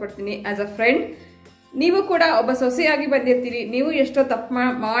ಹೇಳಕ್ ಇಷ್ಟಪಡ್ತೀನಿ, ಆಸ್ ಅ ಫ್ರೆಂಡ್ ನೀವು ಕೂಡ ಒಬ್ಬ ಸೊಸೆಯಾಗಿ ಬಂದಿರ್ತೀರಿ, ನೀವು ಎಷ್ಟೋ ತಪ್ಪು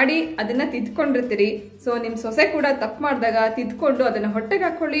ಮಾಡಿ ಅದನ್ನ ತಿದ್ಕೊಂಡಿರ್ತೀರಿ. ಸೊ ನಿಮ್ಮ ಸೊಸೆ ಕೂಡ ತಪ್ಪು ಮಾಡಿದಾಗ ತಿದ್ಕೊಂಡು ಅದನ್ನ ಹೊಟ್ಟೆಗೆ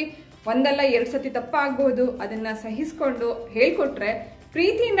ಹಾಕೊಳ್ಳಿ. ಒಂದಲ್ಲ 2 ಸತಿ ತಪ್ಪಾಗಬಹುದು, ಅದನ್ನ ಸಹಿಸ್ಕೊಂಡು ಹೇಳ್ಕೊಟ್ರೆ,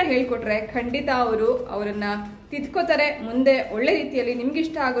 ಪ್ರೀತಿಯಿಂದ ಹೇಳ್ಕೊಟ್ರೆ ಖಂಡಿತ ಅವರನ್ನ ತಿದ್ಕೋತಾರೆ. ಮುಂದೆ ಒಳ್ಳೆ ರೀತಿಯಲ್ಲಿ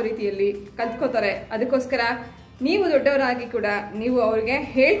ನಿಮ್ಗಿಷ್ಟ ಆಗೋ ರೀತಿಯಲ್ಲಿ ಕಲ್ತ್ಕೋತಾರೆ. ಅದಕ್ಕೋಸ್ಕರ ನೀವು ದೊಡ್ಡವರಾಗಿ ಕೂಡ ನೀವು ಅವ್ರಿಗೆ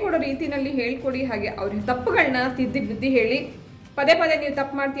ಹೇಳ್ಕೊಡೋ ರೀತಿಯಲ್ಲಿ ಹೇಳ್ಕೊಡಿ. ಹಾಗೆ ಅವ್ರ ತಪ್ಪುಗಳನ್ನ ತಿದ್ದಿ ಬುದ್ಧಿ ಹೇಳಿ. ಪದೇ ಪದೇ ನೀವು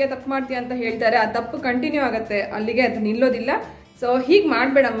ತಪ್ಪು ಮಾಡ್ತೀಯಾ ಅಂತ ಹೇಳ್ತಾರೆ, ಆ ತಪ್ಪು ಕಂಟಿನ್ಯೂ ಆಗುತ್ತೆ, ಅಲ್ಲಿಗೆ ಅದು ನಿಲ್ಲೋದಿಲ್ಲ. ಸೊ ಹೀಗೆ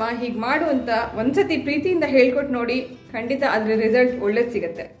ಮಾಡಬೇಡಮ್ಮ, ಹೀಗೆ ಮಾಡು ಅಂತ ಒಂದ್ಸತಿ ಪ್ರೀತಿಯಿಂದ ಹೇಳ್ಕೊಟ್ಟು ನೋಡಿ, ಖಂಡಿತ ಅದ್ರ ರಿಸಲ್ಟ್ ಒಳ್ಳೇದು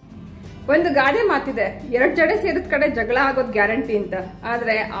ಸಿಗುತ್ತೆ. ಒಂದು ಗಾದೆ ಮಾತಿದೆ, 2 ಜಡೆ ಸೇರಿದ ಕಡೆ ಜಗಳ ಆಗೋದು ಗ್ಯಾರಂಟಿ ಅಂತ.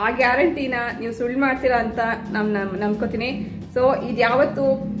 ಆದ್ರೆ ಆ ಗ್ಯಾರಂಟಿನ ನೀವು ಸುಳ್ಳು ಮಾಡ್ತೀರಾ ಅಂತ ನಂಬ್ಕೋತೀನಿ. ಸೊ ಇದು ಯಾವತ್ತೂ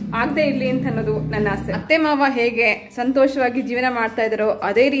ಆಗದೆ ಇರ್ಲಿ ಅಂತ ಅನ್ನೋದು ನನ್ನ ಆಸೆ. ಅತ್ತೆ ಮಾವ ಹೇಗೆ ಸಂತೋಷವಾಗಿ ಜೀವನ ಮಾಡ್ತಾ ಇದ್ದಾರೋ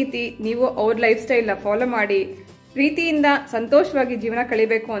ಅದೇ ರೀತಿ ನೀವು ಅವ್ರ ಲೈಫ್ ಸ್ಟೈಲ್ನ ಫಾಲೋ ಮಾಡಿ ಪ್ರೀತಿಯಿಂದ ಸಂತೋಷವಾಗಿ ಜೀವನ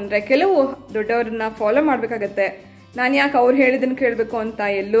ಕಳಿಬೇಕು ಅಂದ್ರೆ ಕೆಲವು ದೊಡ್ಡವ್ರನ್ನ ಫಾಲೋ ಮಾಡ್ಬೇಕಾಗತ್ತೆ. ನಾನು ಯಾಕೆ ಅವ್ರು ಹೇಳಿದನ್ನು ಕೇಳಬೇಕು ಅಂತ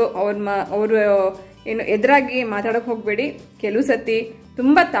ಎಲ್ಲೂ ಅವರು ಏನು ಎದುರಾಗಿ ಮಾತಾಡೋಕೆ ಹೋಗಬೇಡಿ. ಕೆಲವು ಸತಿ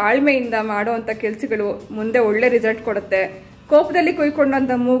ತುಂಬ ತಾಳ್ಮೆಯಿಂದ ಮಾಡುವಂಥ ಕೆಲಸಗಳು ಮುಂದೆ ಒಳ್ಳೆ ರಿಸಲ್ಟ್ ಕೊಡುತ್ತೆ. ಕೋಪದಲ್ಲಿ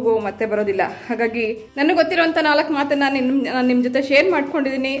ಕೊಯ್ಕೊಂಡಂಥ ಮೂಗು ಮತ್ತೆ ಬರೋದಿಲ್ಲ. ಹಾಗಾಗಿ ನನಗೆ ಗೊತ್ತಿರೋಂಥ 4 ಮಾತನ್ನ ನಾನು ನಿಮ್ಮ ಜೊತೆ ಶೇರ್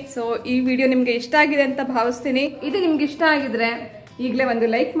ಮಾಡ್ಕೊಂಡಿದ್ದೀನಿ. ಸೊ ಈ ವಿಡಿಯೋ ನಿಮಗೆ ಇಷ್ಟ ಆಗಿದೆ ಅಂತ ಭಾವಿಸ್ತೀನಿ. ಇದು ನಿಮ್ಗೆ ಇಷ್ಟ ಆಗಿದ್ರೆ ಈಗಲೇ ಒಂದು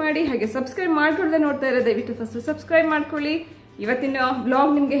ಲೈಕ್ ಮಾಡಿ, ಹಾಗೆ ಸಬ್ಸ್ಕ್ರೈಬ್ ಮಾಡ್ಕೊಳ್ಳದೆ ನೋಡ್ತಾ ಇರೋ ದಯವಿಟ್ಟು ಫಸ್ಟ್ ಸಬ್ಸ್ಕ್ರೈಬ್ ಮಾಡ್ಕೊಳ್ಳಿ. ಇವತ್ತಿನ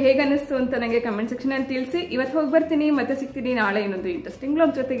ಬ್ಲಾಗ್ ನಿಮಗೆ ಹೇಗೆ ಅನ್ನಿಸ್ತು ಅಂತ ನನಗೆ ಕಮೆಂಟ್ ಸೆಕ್ಷನ್ ಅಲ್ಲಿ ತಿಳಿಸಿ. ಇವತ್ತು ಹೋಗಿ ಬರ್ತೀನಿ, ಮತ್ತೆ ಸಿಗ್ತೀನಿ ನಾಳೆ ಇನ್ನೊಂದು ಇಂಟ್ರೆಸ್ಟಿಂಗ್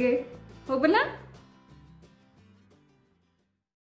ಬ್ಲಾಗ್ ಜೊತೆಗೆ. ಹೋಗಲ್ಲ.